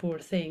project, the poor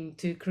thing,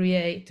 to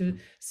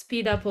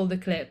speed up all the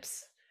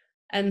clips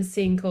and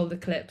sync all the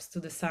clips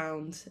to the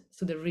sound,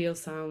 to the real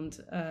sound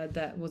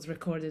that was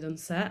recorded on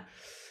set.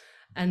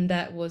 And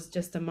that was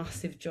just a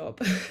massive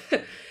job.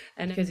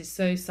 And because it's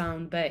so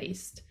sound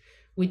based,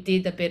 we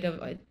did a bit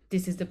of,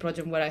 this is the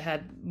project where I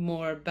had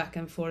more back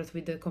and forth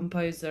with the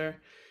composer,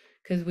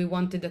 because we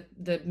wanted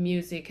the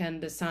music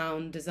and the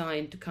sound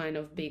design to kind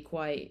of be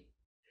quite,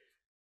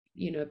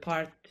 you know,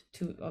 part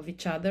of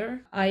each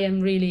other. I am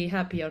really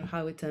happy on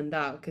how it turned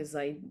out, because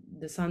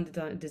the sound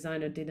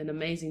designer did an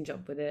amazing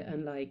job with it,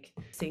 and like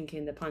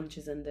syncing the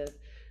punches and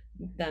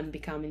them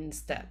becoming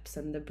steps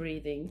and the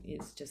breathing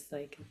is just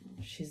like,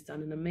 she's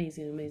done an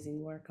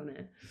amazing work on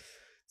it.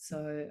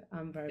 So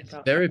I'm very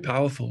proud. Very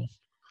powerful.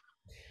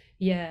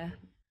 Yeah.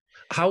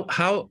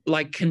 How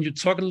like, can you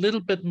talk a little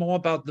bit more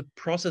about the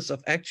process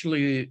of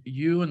actually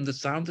you and the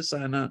sound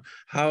designer,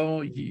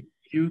 how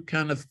you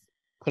kind of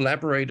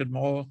collaborated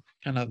more,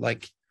 kind of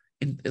like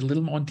in a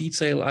little more in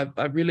detail?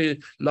 I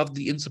really love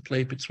the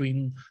interplay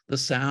between the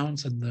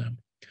sounds and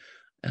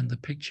the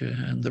picture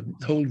and the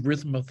whole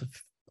rhythm of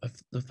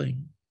the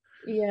thing.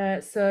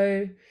 Yeah,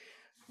 so,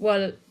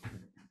 well,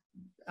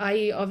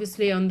 I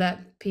obviously on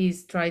that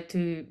piece tried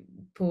to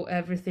put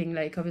everything,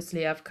 like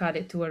obviously I've cut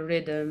it to a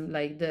rhythm,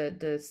 like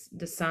the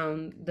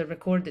sound, the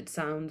recorded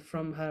sound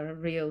from her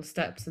real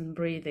steps and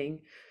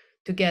breathing,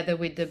 together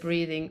with the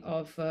breathing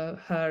of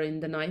her in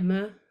the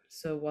nightmare.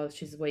 So while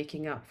she's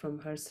waking up from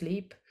her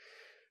sleep,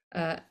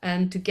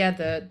 and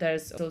together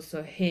there's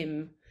also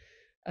him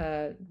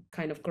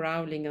kind of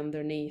growling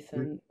underneath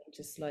and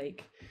just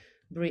like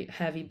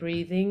heavy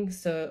breathing.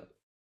 So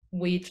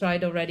we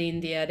tried already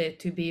in the edit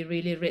to be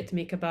really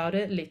rhythmic about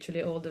it,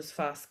 literally all those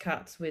fast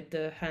cuts with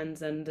the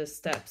hands and the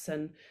steps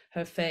and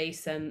her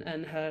face and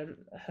her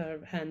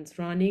hands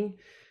running.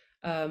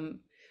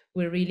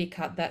 We really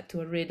cut that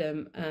to a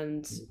rhythm,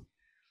 and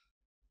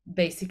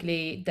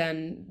basically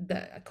then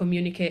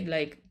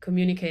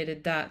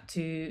communicated that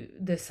to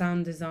the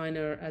sound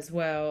designer as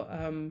well,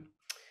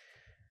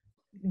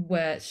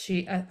 where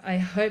I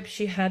hope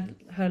she had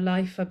her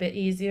life a bit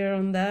easier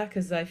on that,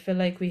 because I feel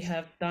like we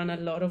have done a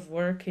lot of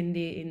work in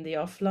the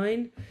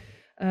offline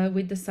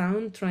with the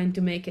sound, trying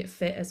to make it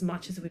fit as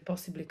much as we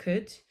possibly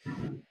could.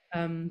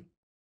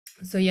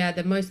 So yeah,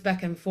 the most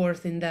back and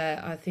forth in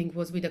there, I think,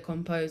 was with the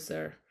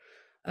composer,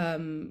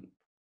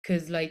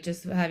 because like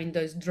just having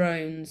those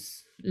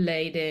drones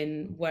laid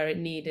in where it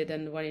needed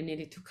and where it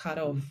needed to cut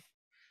off.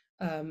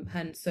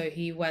 And so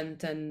he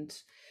went and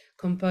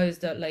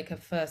composed like a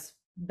first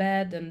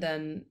bed, and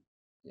then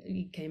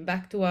he came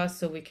back to us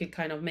so we could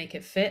kind of make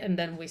it fit, and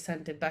then we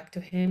sent it back to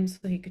him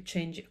so he could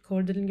change it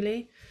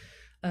accordingly.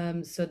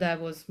 So that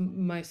was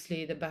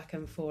mostly the back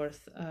and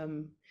forth.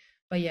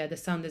 But yeah, the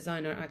sound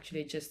designer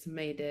actually just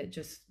made it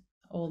just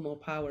all more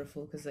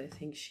powerful, because I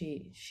think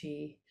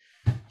she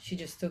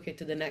just took it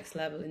to the next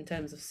level in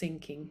terms of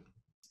syncing.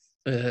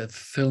 A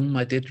film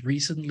I did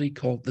recently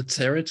called The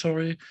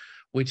Territory,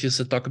 which is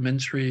a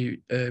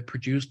documentary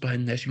produced by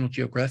National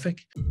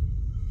Geographic.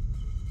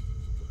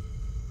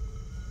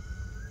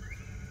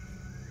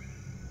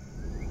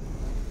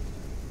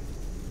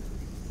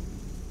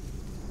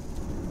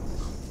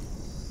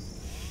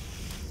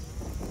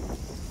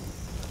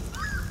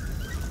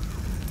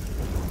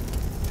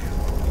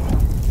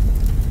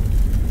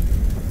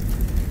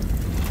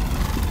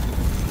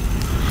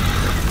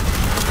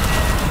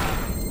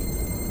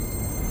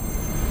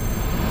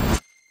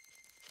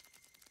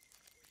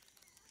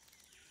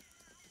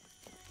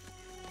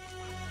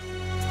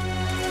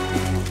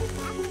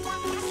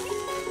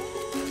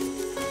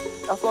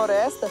 A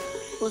floresta,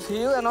 os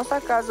rios é a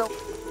nossa casa,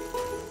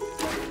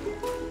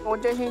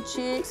 onde a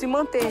gente se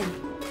mantém.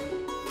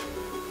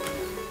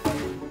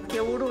 Porque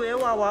o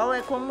uruê-uau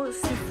é como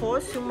se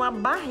fosse uma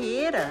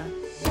barreira.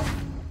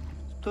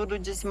 Tudo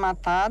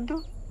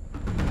desmatado.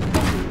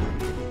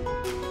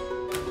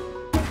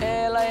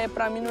 Ela é,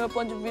 para mim, no meu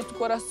ponto de vista, o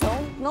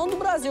coração, não do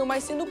Brasil,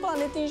 mas sim do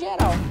planeta em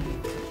geral.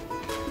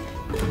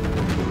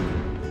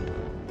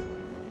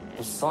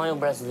 O sonho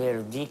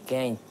brasileiro de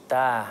quem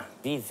está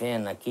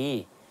vivendo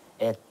aqui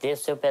é ter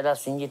seu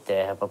pedacinho de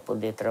terra para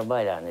poder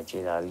trabalhar, né?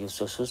 Tirar ali o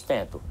seu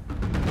sustento.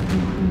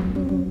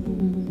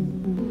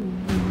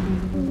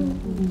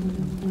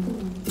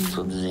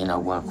 Produzindo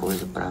alguma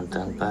coisa,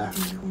 plantando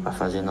para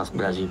fazer nosso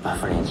Brasil para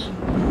frente.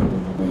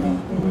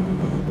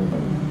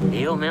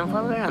 Eu mesmo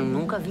falo,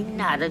 nunca vi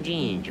nada de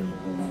índio.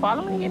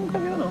 Fala, ninguém nunca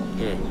viu, não.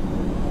 É,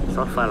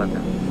 só fala,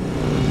 tá?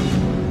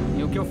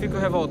 E o que eu fico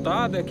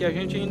revoltado é que a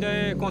gente ainda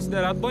é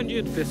considerado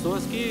bandido,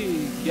 pessoas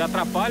que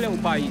atrapalham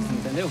o país,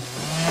 entendeu?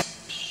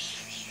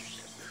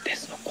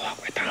 Desce no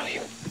coco, vai estar no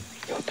rio.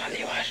 Eu vou estar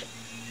ali, eu acho.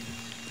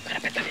 O cara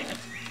vai estar ali, né?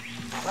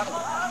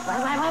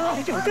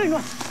 Vai,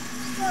 continua.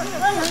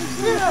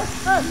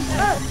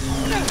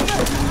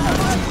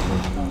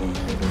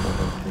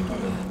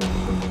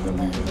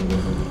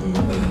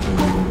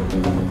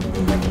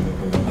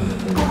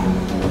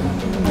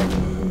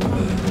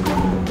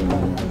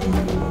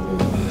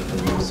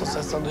 A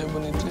Associação do Rio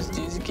Bonito, eles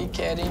dizem que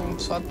querem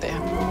sua terra.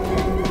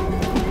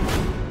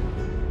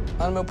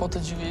 Mas, no meu ponto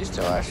de vista,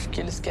 eu acho que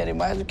eles querem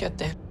mais do que a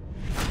terra.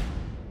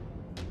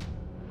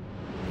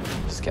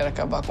 Eles querem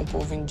acabar com o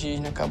povo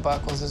indígena,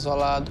 acabar com os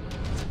isolados.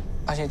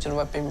 A gente não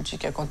vai permitir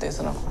que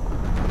aconteça, não.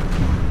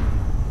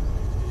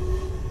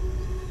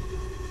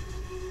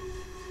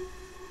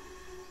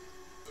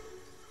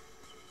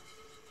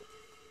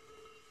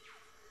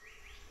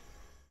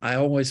 I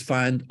always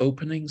find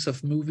openings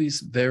of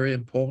movies very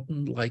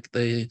important, like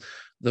the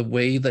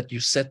way that you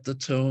set the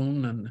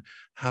tone and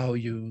how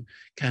you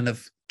kind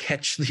of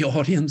catch the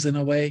audience in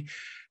a way.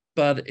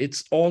 But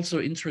it's also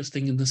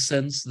interesting in the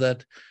sense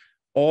that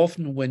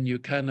often when you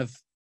kind of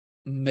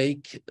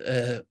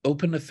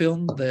open a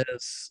film,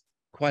 there's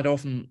quite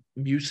often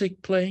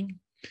music playing.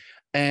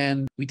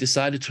 And we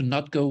decided to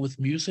not go with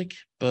music,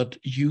 but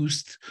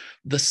used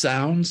the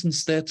sounds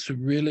instead to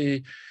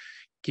really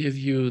give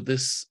you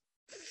this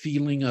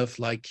feeling of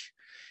like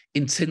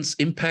intense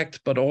impact,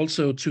 but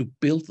also to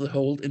build the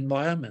whole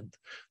environment.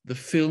 The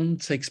film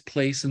takes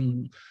place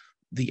in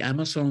the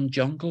Amazon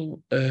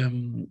jungle,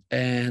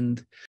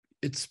 and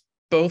it's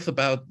both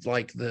about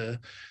like the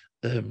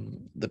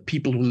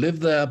people who live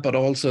there, but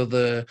also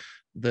the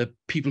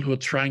people who are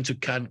trying to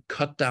kind of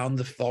cut down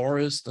the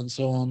forest and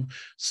so on.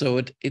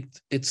 So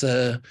it's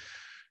a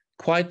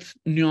quite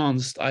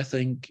nuanced, I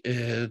think,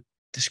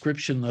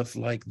 description of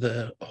like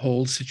the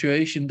whole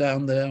situation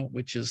down there,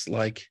 which is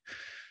like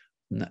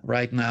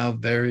right now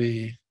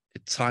very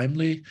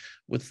timely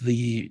with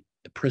the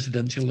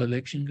presidential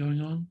election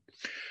going on.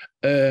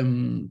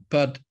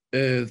 But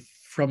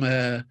from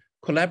a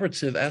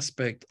collaborative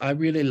aspect, I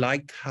really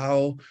liked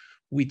how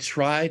we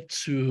tried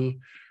to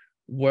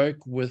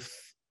work with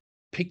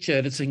picture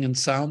editing and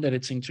sound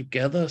editing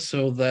together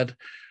so that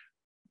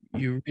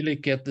you really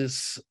get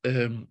this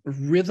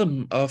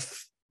rhythm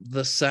of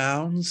the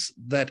sounds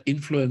that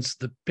influence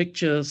the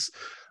pictures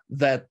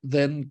that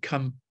then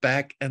come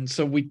back. And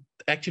so we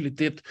actually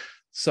did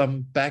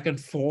some back and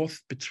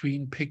forth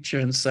between picture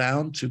and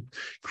sound to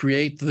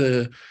create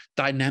the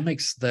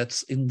dynamics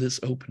that's in this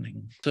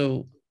opening.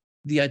 So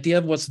the idea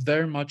was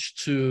very much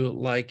to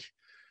like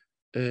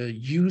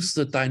use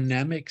the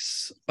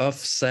dynamics of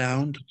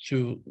sound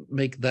to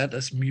make that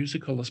as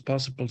musical as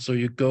possible. So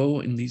you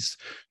go in these,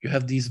 you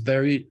have these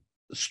very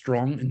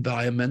strong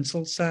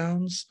environmental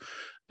sounds,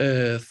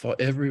 for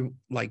every,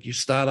 like you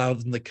start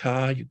out in the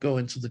car, you go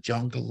into the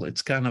jungle.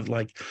 It's kind of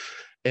like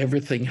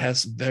everything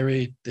has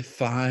very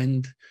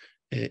defined,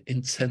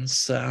 intense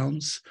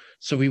sounds.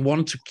 So we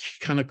wanted to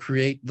kind of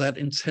create that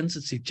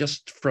intensity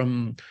just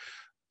from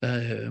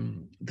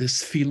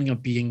this feeling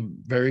of being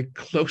very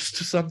close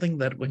to something,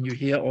 that when you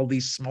hear all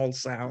these small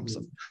sounds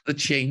of the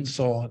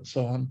chainsaw and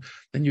so on,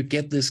 then you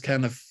get this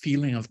kind of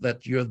feeling of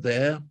that you're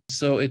there.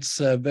 So it's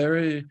a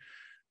very,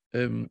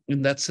 in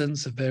that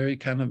sense, a very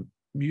kind of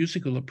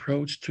musical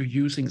approach to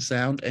using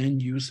sound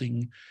and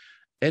using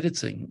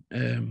editing.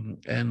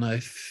 And I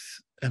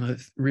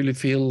really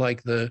feel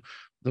like the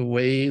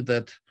way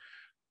that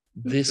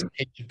this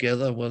came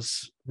together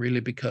was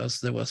really because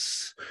there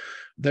was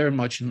very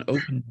much an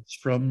openness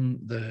from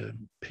the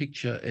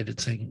picture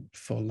editing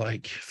for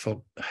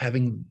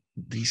having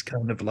these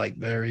kind of like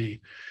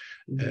very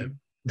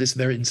this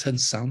very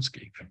intense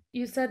soundscape.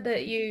 You said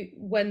that you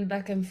went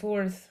back and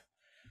forth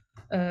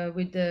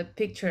with the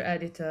picture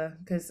editor,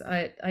 because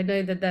I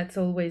know that that's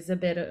always a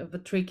bit of a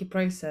tricky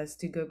process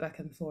to go back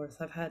and forth.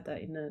 I've had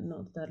that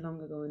not that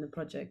long ago in a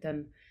project,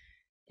 and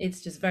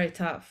it's just very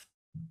tough,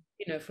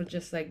 for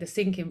just like the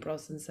syncing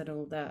process and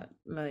all that.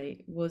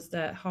 Like, was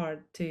that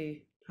hard to?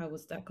 How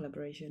was that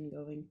collaboration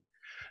going?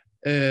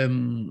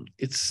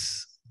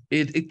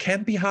 It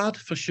can be hard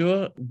for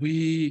sure.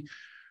 We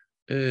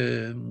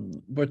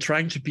we're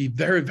trying to be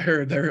very,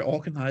 very, very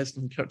organized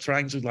and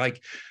trying to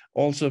like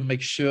also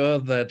make sure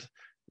that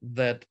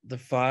the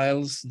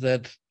files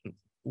that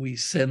we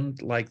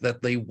send, like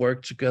that they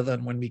work together,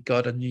 and when we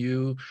got a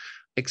new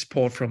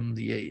export from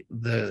the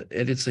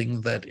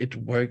editing, that it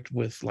worked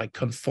with like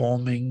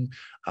conforming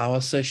our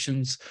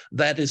sessions.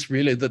 That is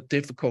really the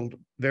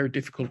very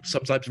difficult,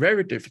 sometimes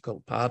very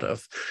difficult part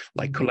of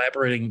like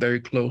collaborating very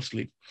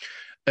closely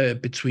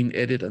between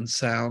edit and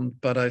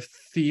sound. But I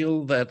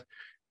feel that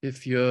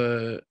if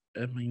you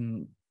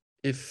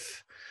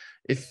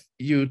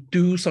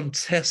do some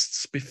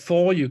tests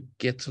before you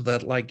get to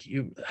that, like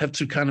you have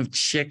to kind of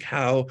check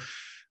how,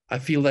 I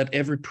feel that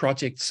every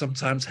project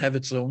sometimes have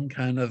its own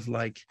kind of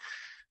like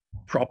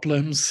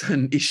problems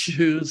and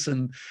issues,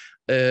 and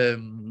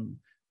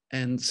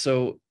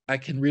so I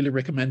can really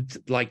recommend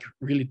like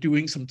really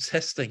doing some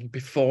testing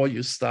before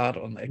you start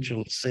on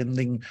actual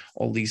sending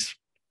all these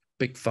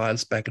big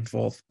files back and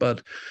forth.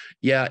 But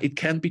yeah, it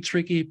can be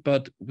tricky,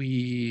 but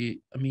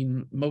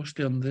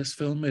mostly on this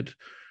film it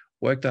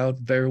worked out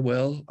very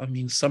well.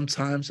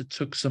 Sometimes it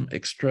took some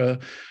extra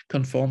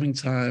conforming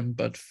time,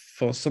 but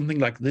for something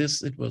like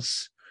this, it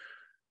wasn't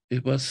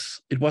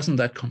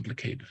that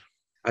complicated.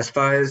 As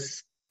far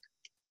as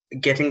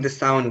getting the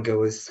sound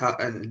goes,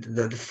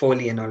 the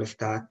Foley and all of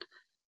that,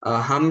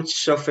 how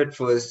much of it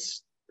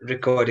was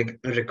recorded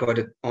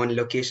on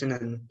location,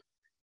 and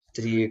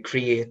did you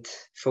create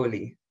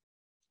Foley?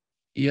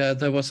 Yeah,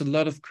 there was a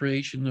lot of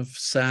creation of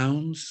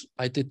sounds.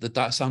 I did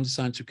the sound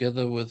design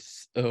together with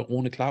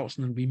Rune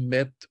Clausen, and we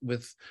met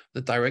with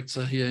the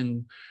director here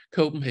in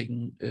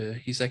Copenhagen.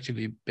 He's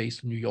actually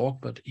based in New York,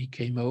 but he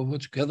came over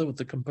together with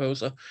the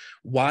composer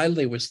while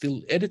they were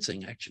still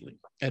editing, actually.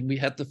 And we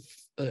had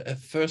a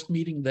first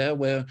meeting there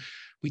where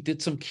we did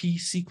some key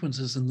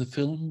sequences in the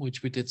film,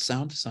 which we did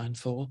sound design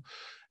for.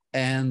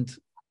 And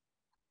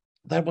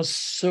that was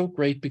so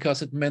great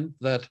because it meant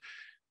that,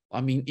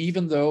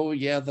 even though,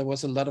 yeah, there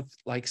was a lot of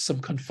like some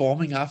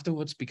conforming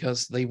afterwards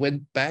because they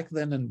went back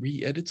then and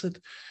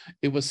re-edited,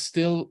 it was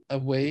still a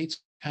way to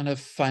kind of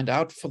find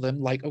out for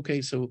them, like,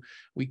 okay, so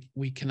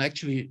we can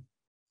actually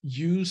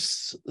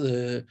use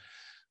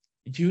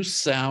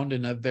sound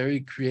in a very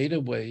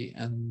creative way.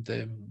 And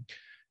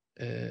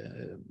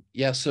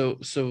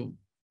so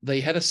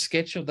they had a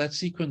sketch of that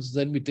sequence,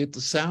 then we did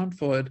the sound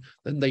for it,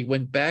 then they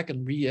went back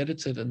and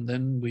re-edited, and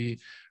then we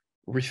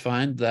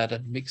refined that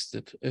and mixed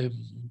it.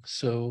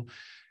 So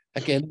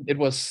again, it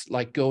was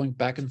like going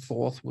back and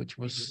forth, which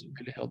was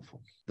really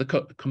helpful. The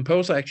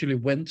composer actually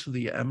went to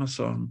the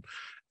Amazon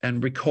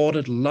and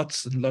recorded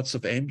lots and lots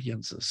of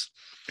ambiences.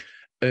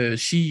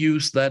 She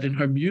used that in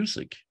her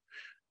music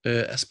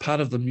as part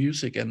of the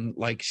music, and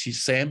like she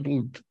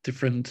sampled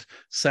different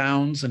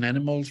sounds and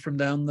animals from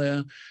down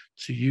there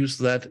to use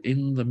that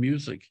in the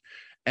music.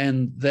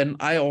 And then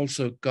I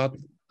also got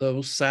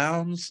those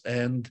sounds,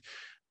 and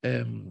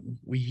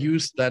we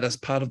used that as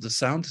part of the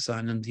sound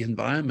design and the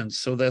environment.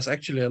 So there's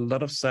actually a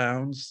lot of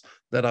sounds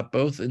that are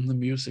both in the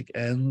music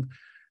and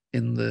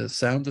in the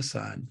sound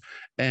design.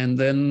 And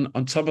then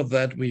on top of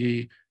that,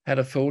 we had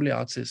a Foley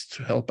artist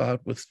to help out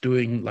with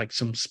doing like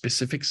some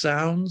specific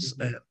sounds.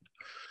 Mm-hmm.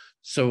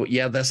 So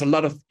yeah, there's a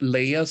lot of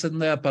layers in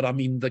there, but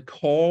the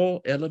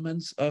core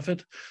elements of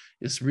it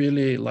is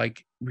really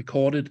like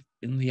recorded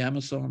in the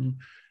Amazon,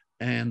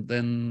 and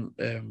then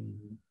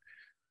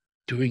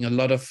doing a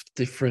lot of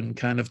different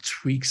kind of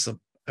tweaks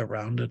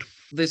around it.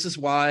 This is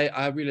why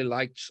I really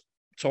liked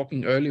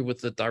talking early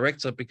with the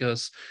director,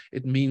 because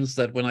it means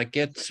that when I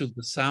get to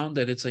the sound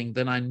editing,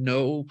 then I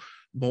know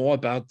more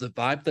about the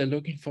vibe they're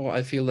looking for.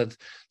 I feel that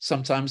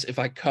sometimes if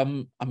I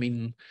come,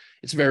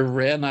 it's very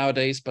rare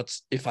nowadays, but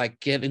if I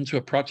get into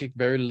a project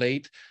very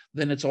late,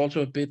 then it's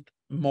also a bit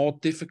more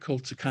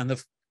difficult to kind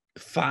of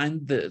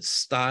find the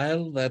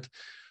style that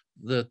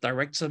the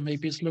director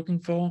maybe is looking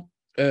for.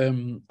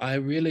 I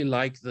really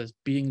like the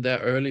being there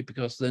early,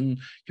 because then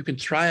you can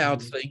try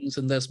out things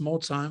and there's more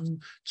time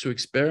to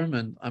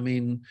experiment. I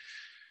mean,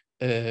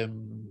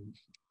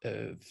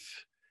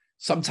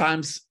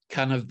 sometimes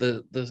kind of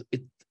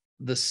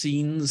the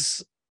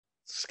scenes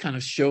kind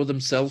of show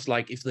themselves,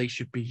 like if they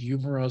should be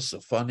humorous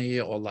or funny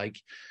or like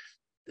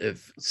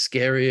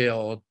scary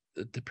or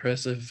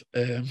depressive.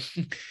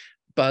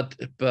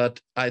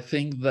 But I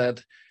think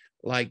that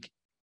like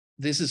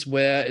this is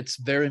where it's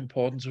very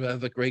important to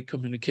have a great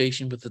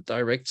communication with the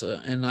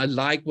director. And I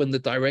like when the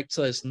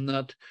director is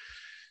not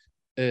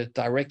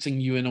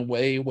directing you in a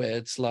way where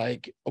it's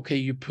like, okay,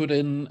 you put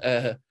in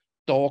a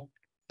dog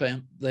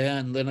there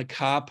and then a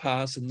car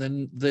pass and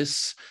then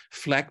this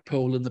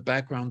flagpole in the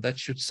background that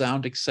should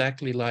sound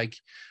exactly like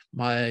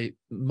my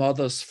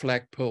mother's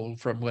flagpole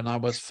from when I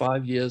was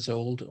 5 years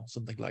old or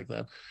something like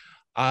that.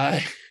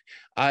 I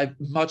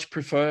much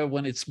prefer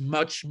when it's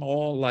much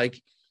more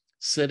like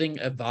setting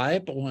a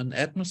vibe or an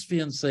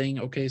atmosphere and saying,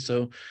 okay,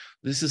 so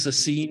this is a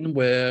scene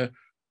where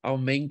our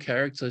main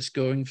character is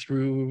going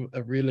through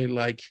a really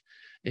like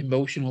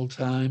emotional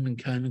time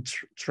and kind of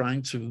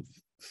trying to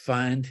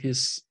find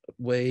his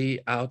way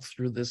out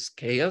through this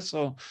chaos,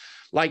 or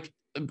like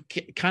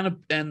kind of,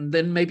 and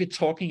then maybe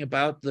talking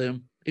about the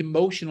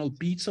emotional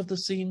beats of the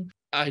scene.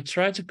 I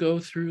try to go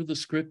through the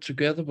script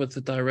together with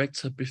the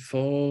director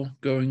before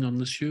going on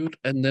the shoot,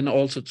 and then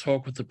also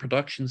talk with the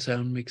production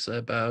sound mixer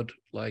about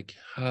like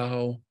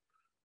how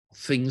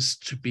things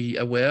to be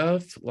aware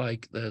of.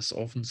 Like there's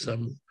often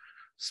some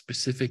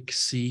specific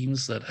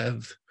scenes that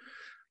have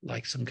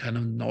like some kind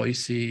of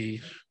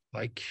noisy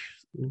like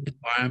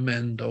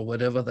environment or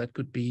whatever that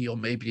could be, or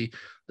maybe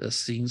there's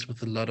scenes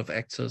with a lot of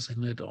actors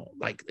in it, or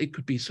like it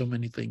could be so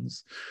many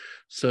things.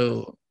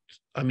 So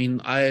I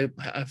mean, I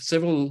have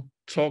several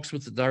talks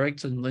with the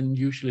director and then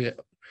usually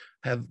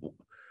have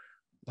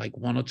like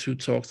 1 or 2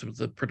 talks with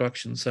the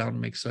production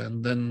sound mixer,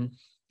 and then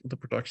the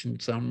production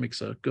sound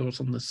mixer goes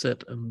on the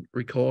set and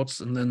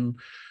records, and then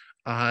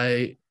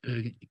I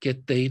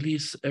get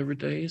dailies every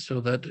day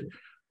so that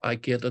I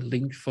get a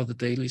link for the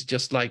dailies,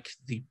 just like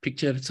the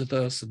picture editor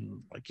does, and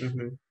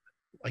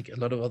like a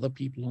lot of other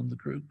people on the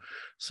crew.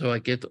 So I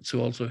get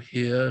to also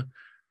hear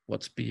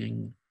what's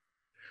being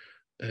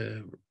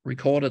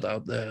recorded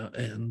out there.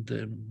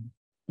 And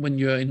when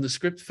you're in the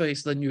script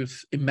phase, then you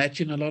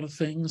imagine a lot of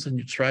things and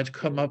you try to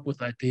come up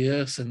with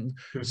ideas, and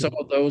some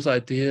of those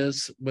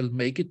ideas will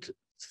make it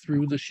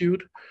through the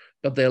shoot,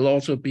 but there'll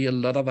also be a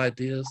lot of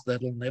ideas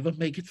that will never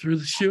make it through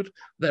the shoot,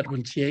 that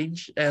will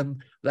change.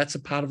 And that's a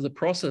part of the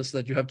process,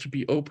 that you have to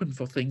be open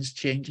for things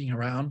changing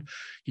around.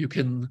 You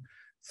can,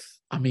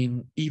 I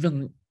mean,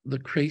 even the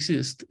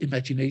craziest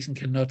imagination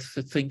cannot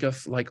think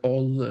of like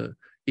all the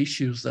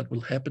issues that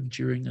will happen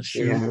during a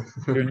shoot,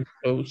 during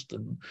post.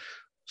 And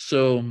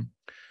so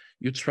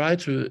you try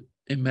to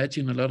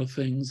imagine a lot of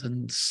things,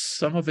 and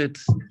some of it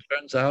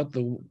turns out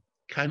the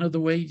kind of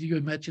the way you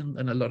imagine,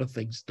 and a lot of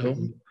things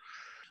don't.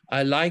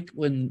 I like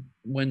when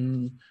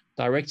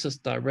directors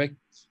direct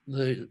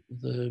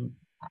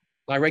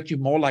direct you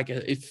more like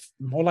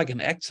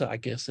an actor, I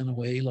guess, in a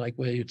way, like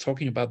where you're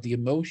talking about the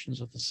emotions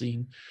of the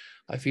scene.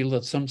 I feel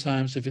that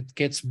sometimes if it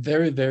gets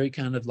very, very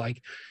kind of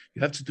like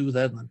you have to do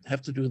that and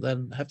have to do that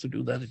and have to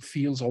do that, it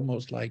feels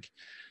almost like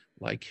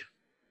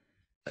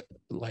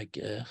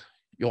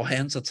your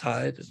hands are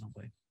tied in a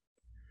way.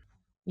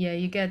 Yeah,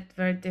 you get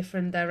very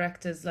different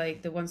directors,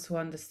 like the ones who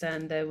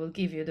understand, they will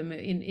give you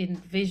in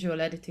visual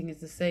editing is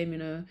the same, you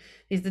know,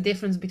 is the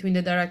difference between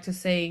the director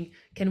saying,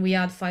 can we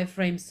add 5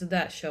 frames to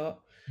that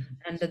shot?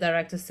 And the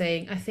director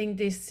saying, I think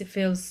this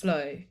feels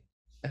slow.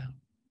 Yeah.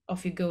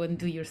 Off you go and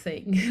do your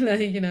thing. Like,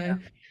 you know.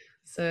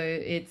 So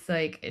it's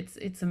like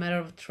it's a matter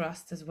of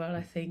trust as well.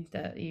 I think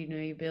that, you know,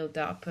 you build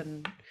up,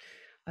 and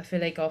I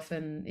feel like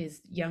often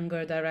is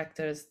younger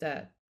directors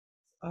that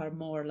are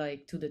more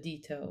like to the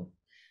detail.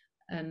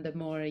 And the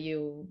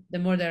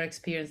more they're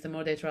experienced, the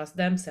more they trust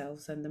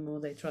themselves, and the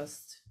more they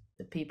trust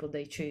the people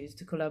they choose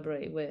to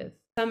collaborate with.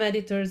 Some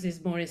editors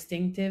is more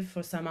instinctive,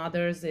 for some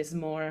others is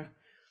more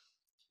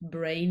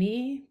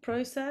brainy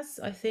process.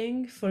 I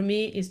think for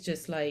me it's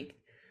just like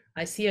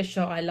I see a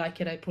shot, I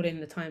like it, I put it in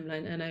the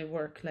timeline, and I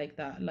work like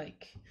that,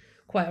 like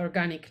quite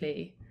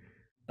organically.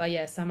 But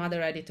yeah, some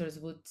other editors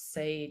would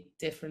say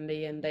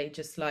differently, and they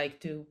just like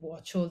to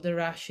watch all the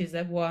rushes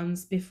at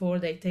once before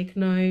they take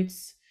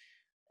notes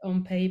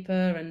on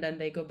paper, and then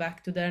they go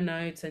back to their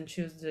notes and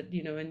choose the,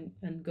 you know,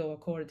 and go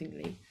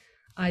accordingly.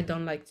 I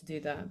don't like to do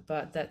that,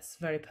 but that's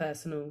very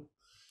personal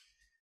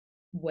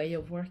way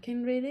of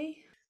working, really.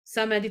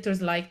 Some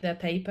editors like their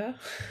paper,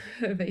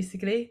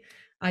 basically.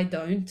 I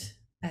don't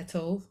at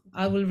all.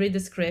 I will read the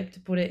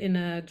script, put it in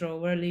a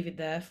drawer, leave it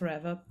there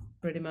forever,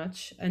 pretty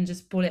much, and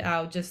just pull it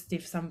out just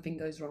if something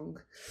goes wrong.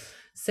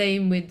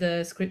 Same with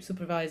the script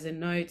supervising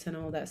notes and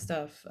all that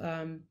stuff.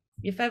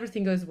 If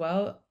everything goes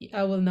well,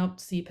 I will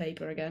not see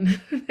paper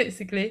again,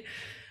 basically.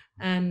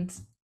 And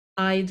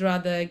I'd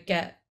rather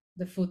get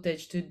the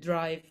footage to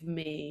drive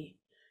me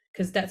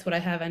because that's what I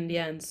have in the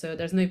end. So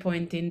there's no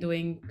point in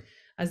doing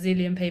a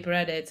zillion paper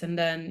edits and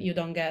then you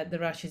don't get the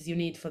rushes you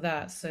need for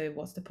that. So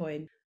what's the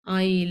point?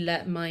 I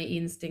let my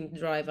instinct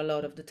drive a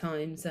lot of the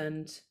times,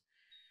 and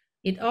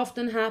it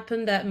often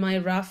happened that my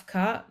rough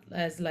cut,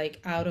 as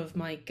like out of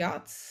my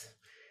guts,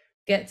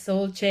 gets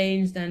all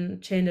changed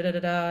and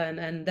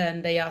and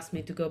then they ask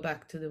me to go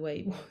back to the way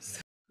it was.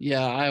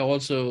 Yeah, I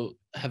also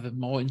have a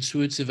more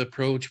intuitive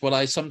approach. What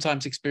I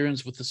sometimes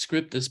experience with the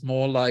script is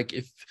more like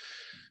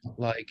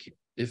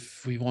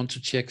if we want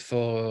to check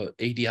for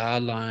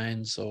ADR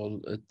lines or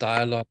a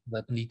dialogue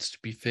that needs to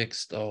be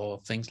fixed or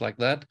things like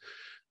that,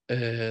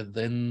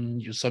 then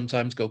you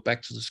sometimes go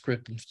back to the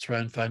script and try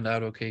and find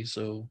out, okay,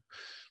 so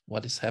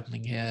what is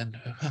happening here and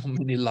how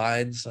many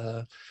lines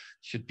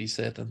should be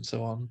said and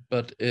so on.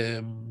 But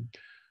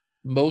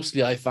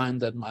mostly I find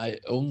that my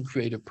own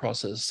creative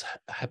process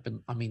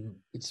happen. I mean,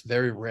 it's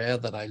very rare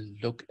that I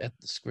look at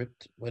the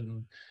script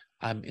when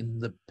I'm in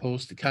the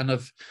post.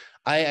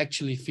 I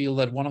actually feel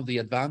that one of the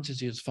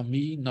advantages for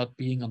me not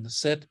being on the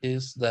set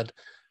is that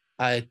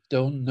I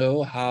don't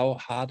know how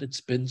hard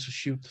it's been to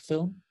shoot the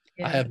film.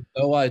 I have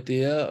no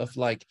idea of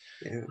how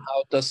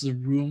does the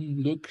room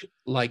look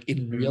like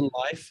in real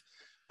life.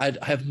 I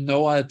have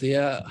no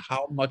idea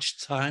how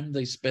much time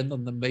they spend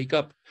on the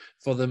makeup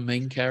for the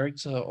main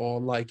character,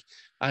 or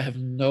I have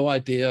no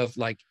idea of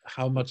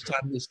how much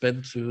time they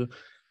spend to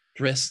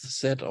dress the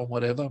set or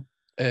whatever.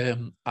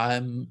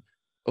 I'm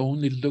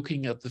only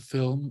looking at the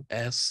film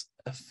as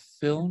a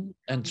film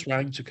and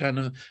trying to kind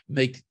of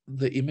make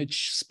the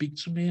image speak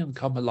to me and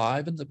come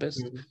alive in the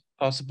best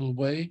possible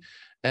way.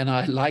 And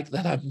I like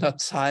that I'm not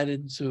tied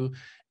into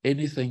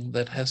anything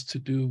that has to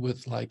do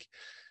with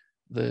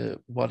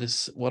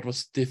what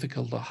was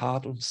difficult or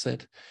hard on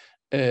set.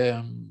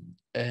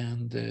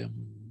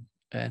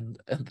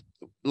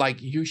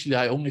 Usually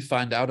I only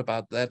find out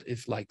about that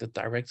if the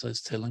director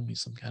is telling me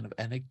some kind of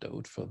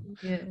anecdote from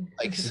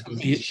some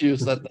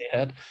issues that they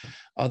had.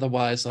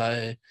 Otherwise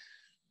I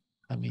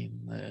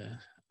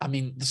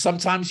mean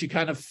sometimes you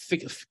kind of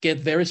get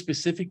very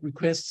specific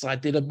requests. I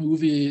did a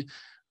movie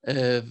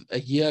a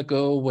year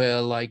ago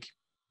where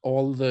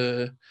all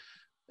the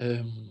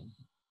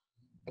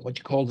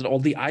all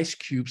the ice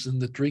cubes in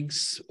the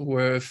drinks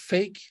were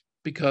fake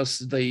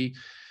because it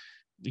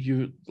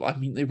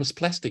was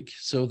plastic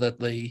so that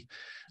they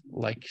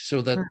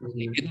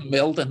didn't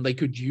melt and they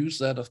could use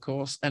that, of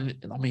course. And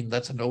I mean,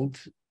 that's an old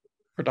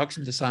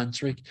production design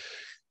trick,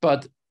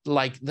 but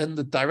then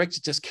the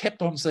director just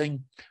kept on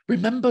saying,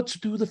 remember to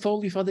do the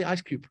Foley for the ice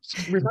cube.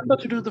 Remember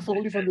to do the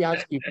Foley for the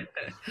ice cube.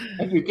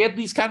 And you get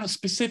these kind of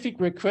specific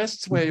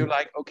requests where you're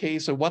like, okay,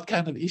 so what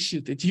kind of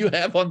issue did you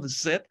have on the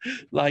set?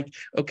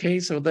 Okay,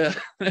 so there,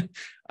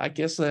 I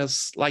guess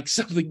there's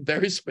something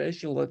very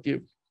special that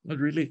you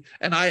really,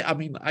 and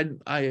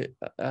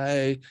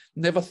I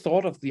never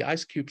thought of the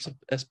ice cubes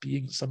as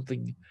being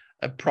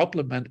a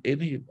problem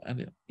in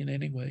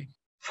any way.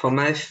 For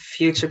my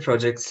future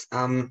projects,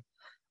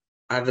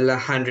 I will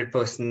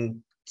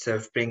 100% sort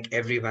of bring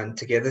everyone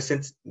together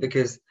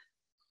because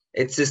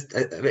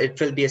it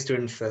will be a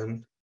student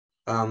film,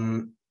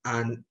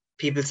 and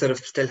people sort of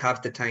still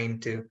have the time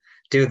to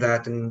do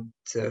that and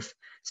sort of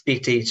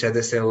speak to each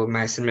other. So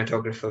my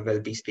cinematographer will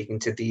be speaking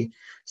to the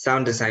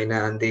sound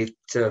designer, and they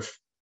sort of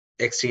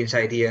exchange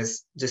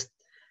ideas, just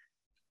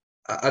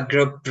a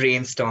group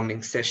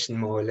brainstorming session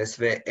more or less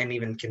where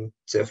anyone can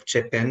sort of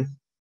chip in.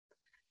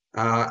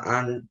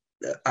 And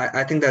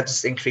I think that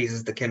just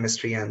increases the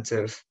chemistry and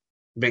sort of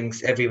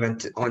brings everyone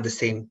on the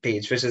same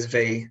page, which is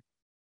very,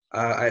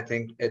 I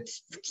think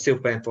it's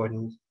super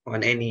important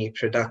on any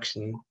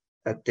production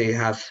that they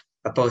have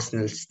a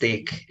personal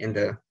stake in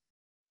the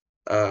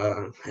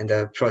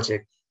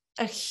project.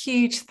 A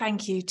huge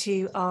thank you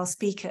to our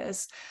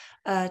speakers,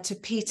 to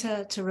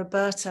Peter, to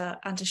Roberta,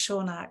 and to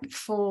Shaunak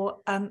for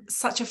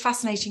such a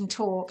fascinating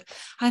talk.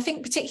 I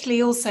think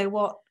particularly also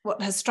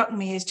what has struck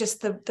me is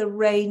just the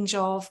range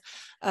of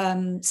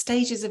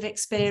stages of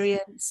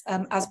experience,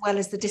 as well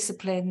as the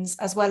disciplines,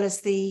 as well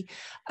as the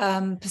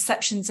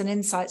perceptions and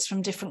insights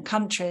from different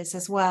countries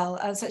as well.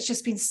 So it's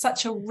just been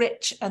such a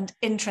rich and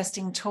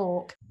interesting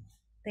talk.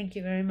 Thank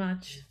you very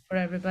much for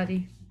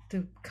everybody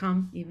to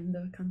come, even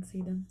though I can't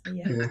see them.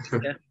 Yeah.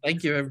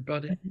 Thank you,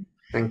 everybody.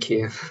 Thank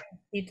you.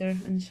 Peter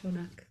and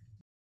Shaunak.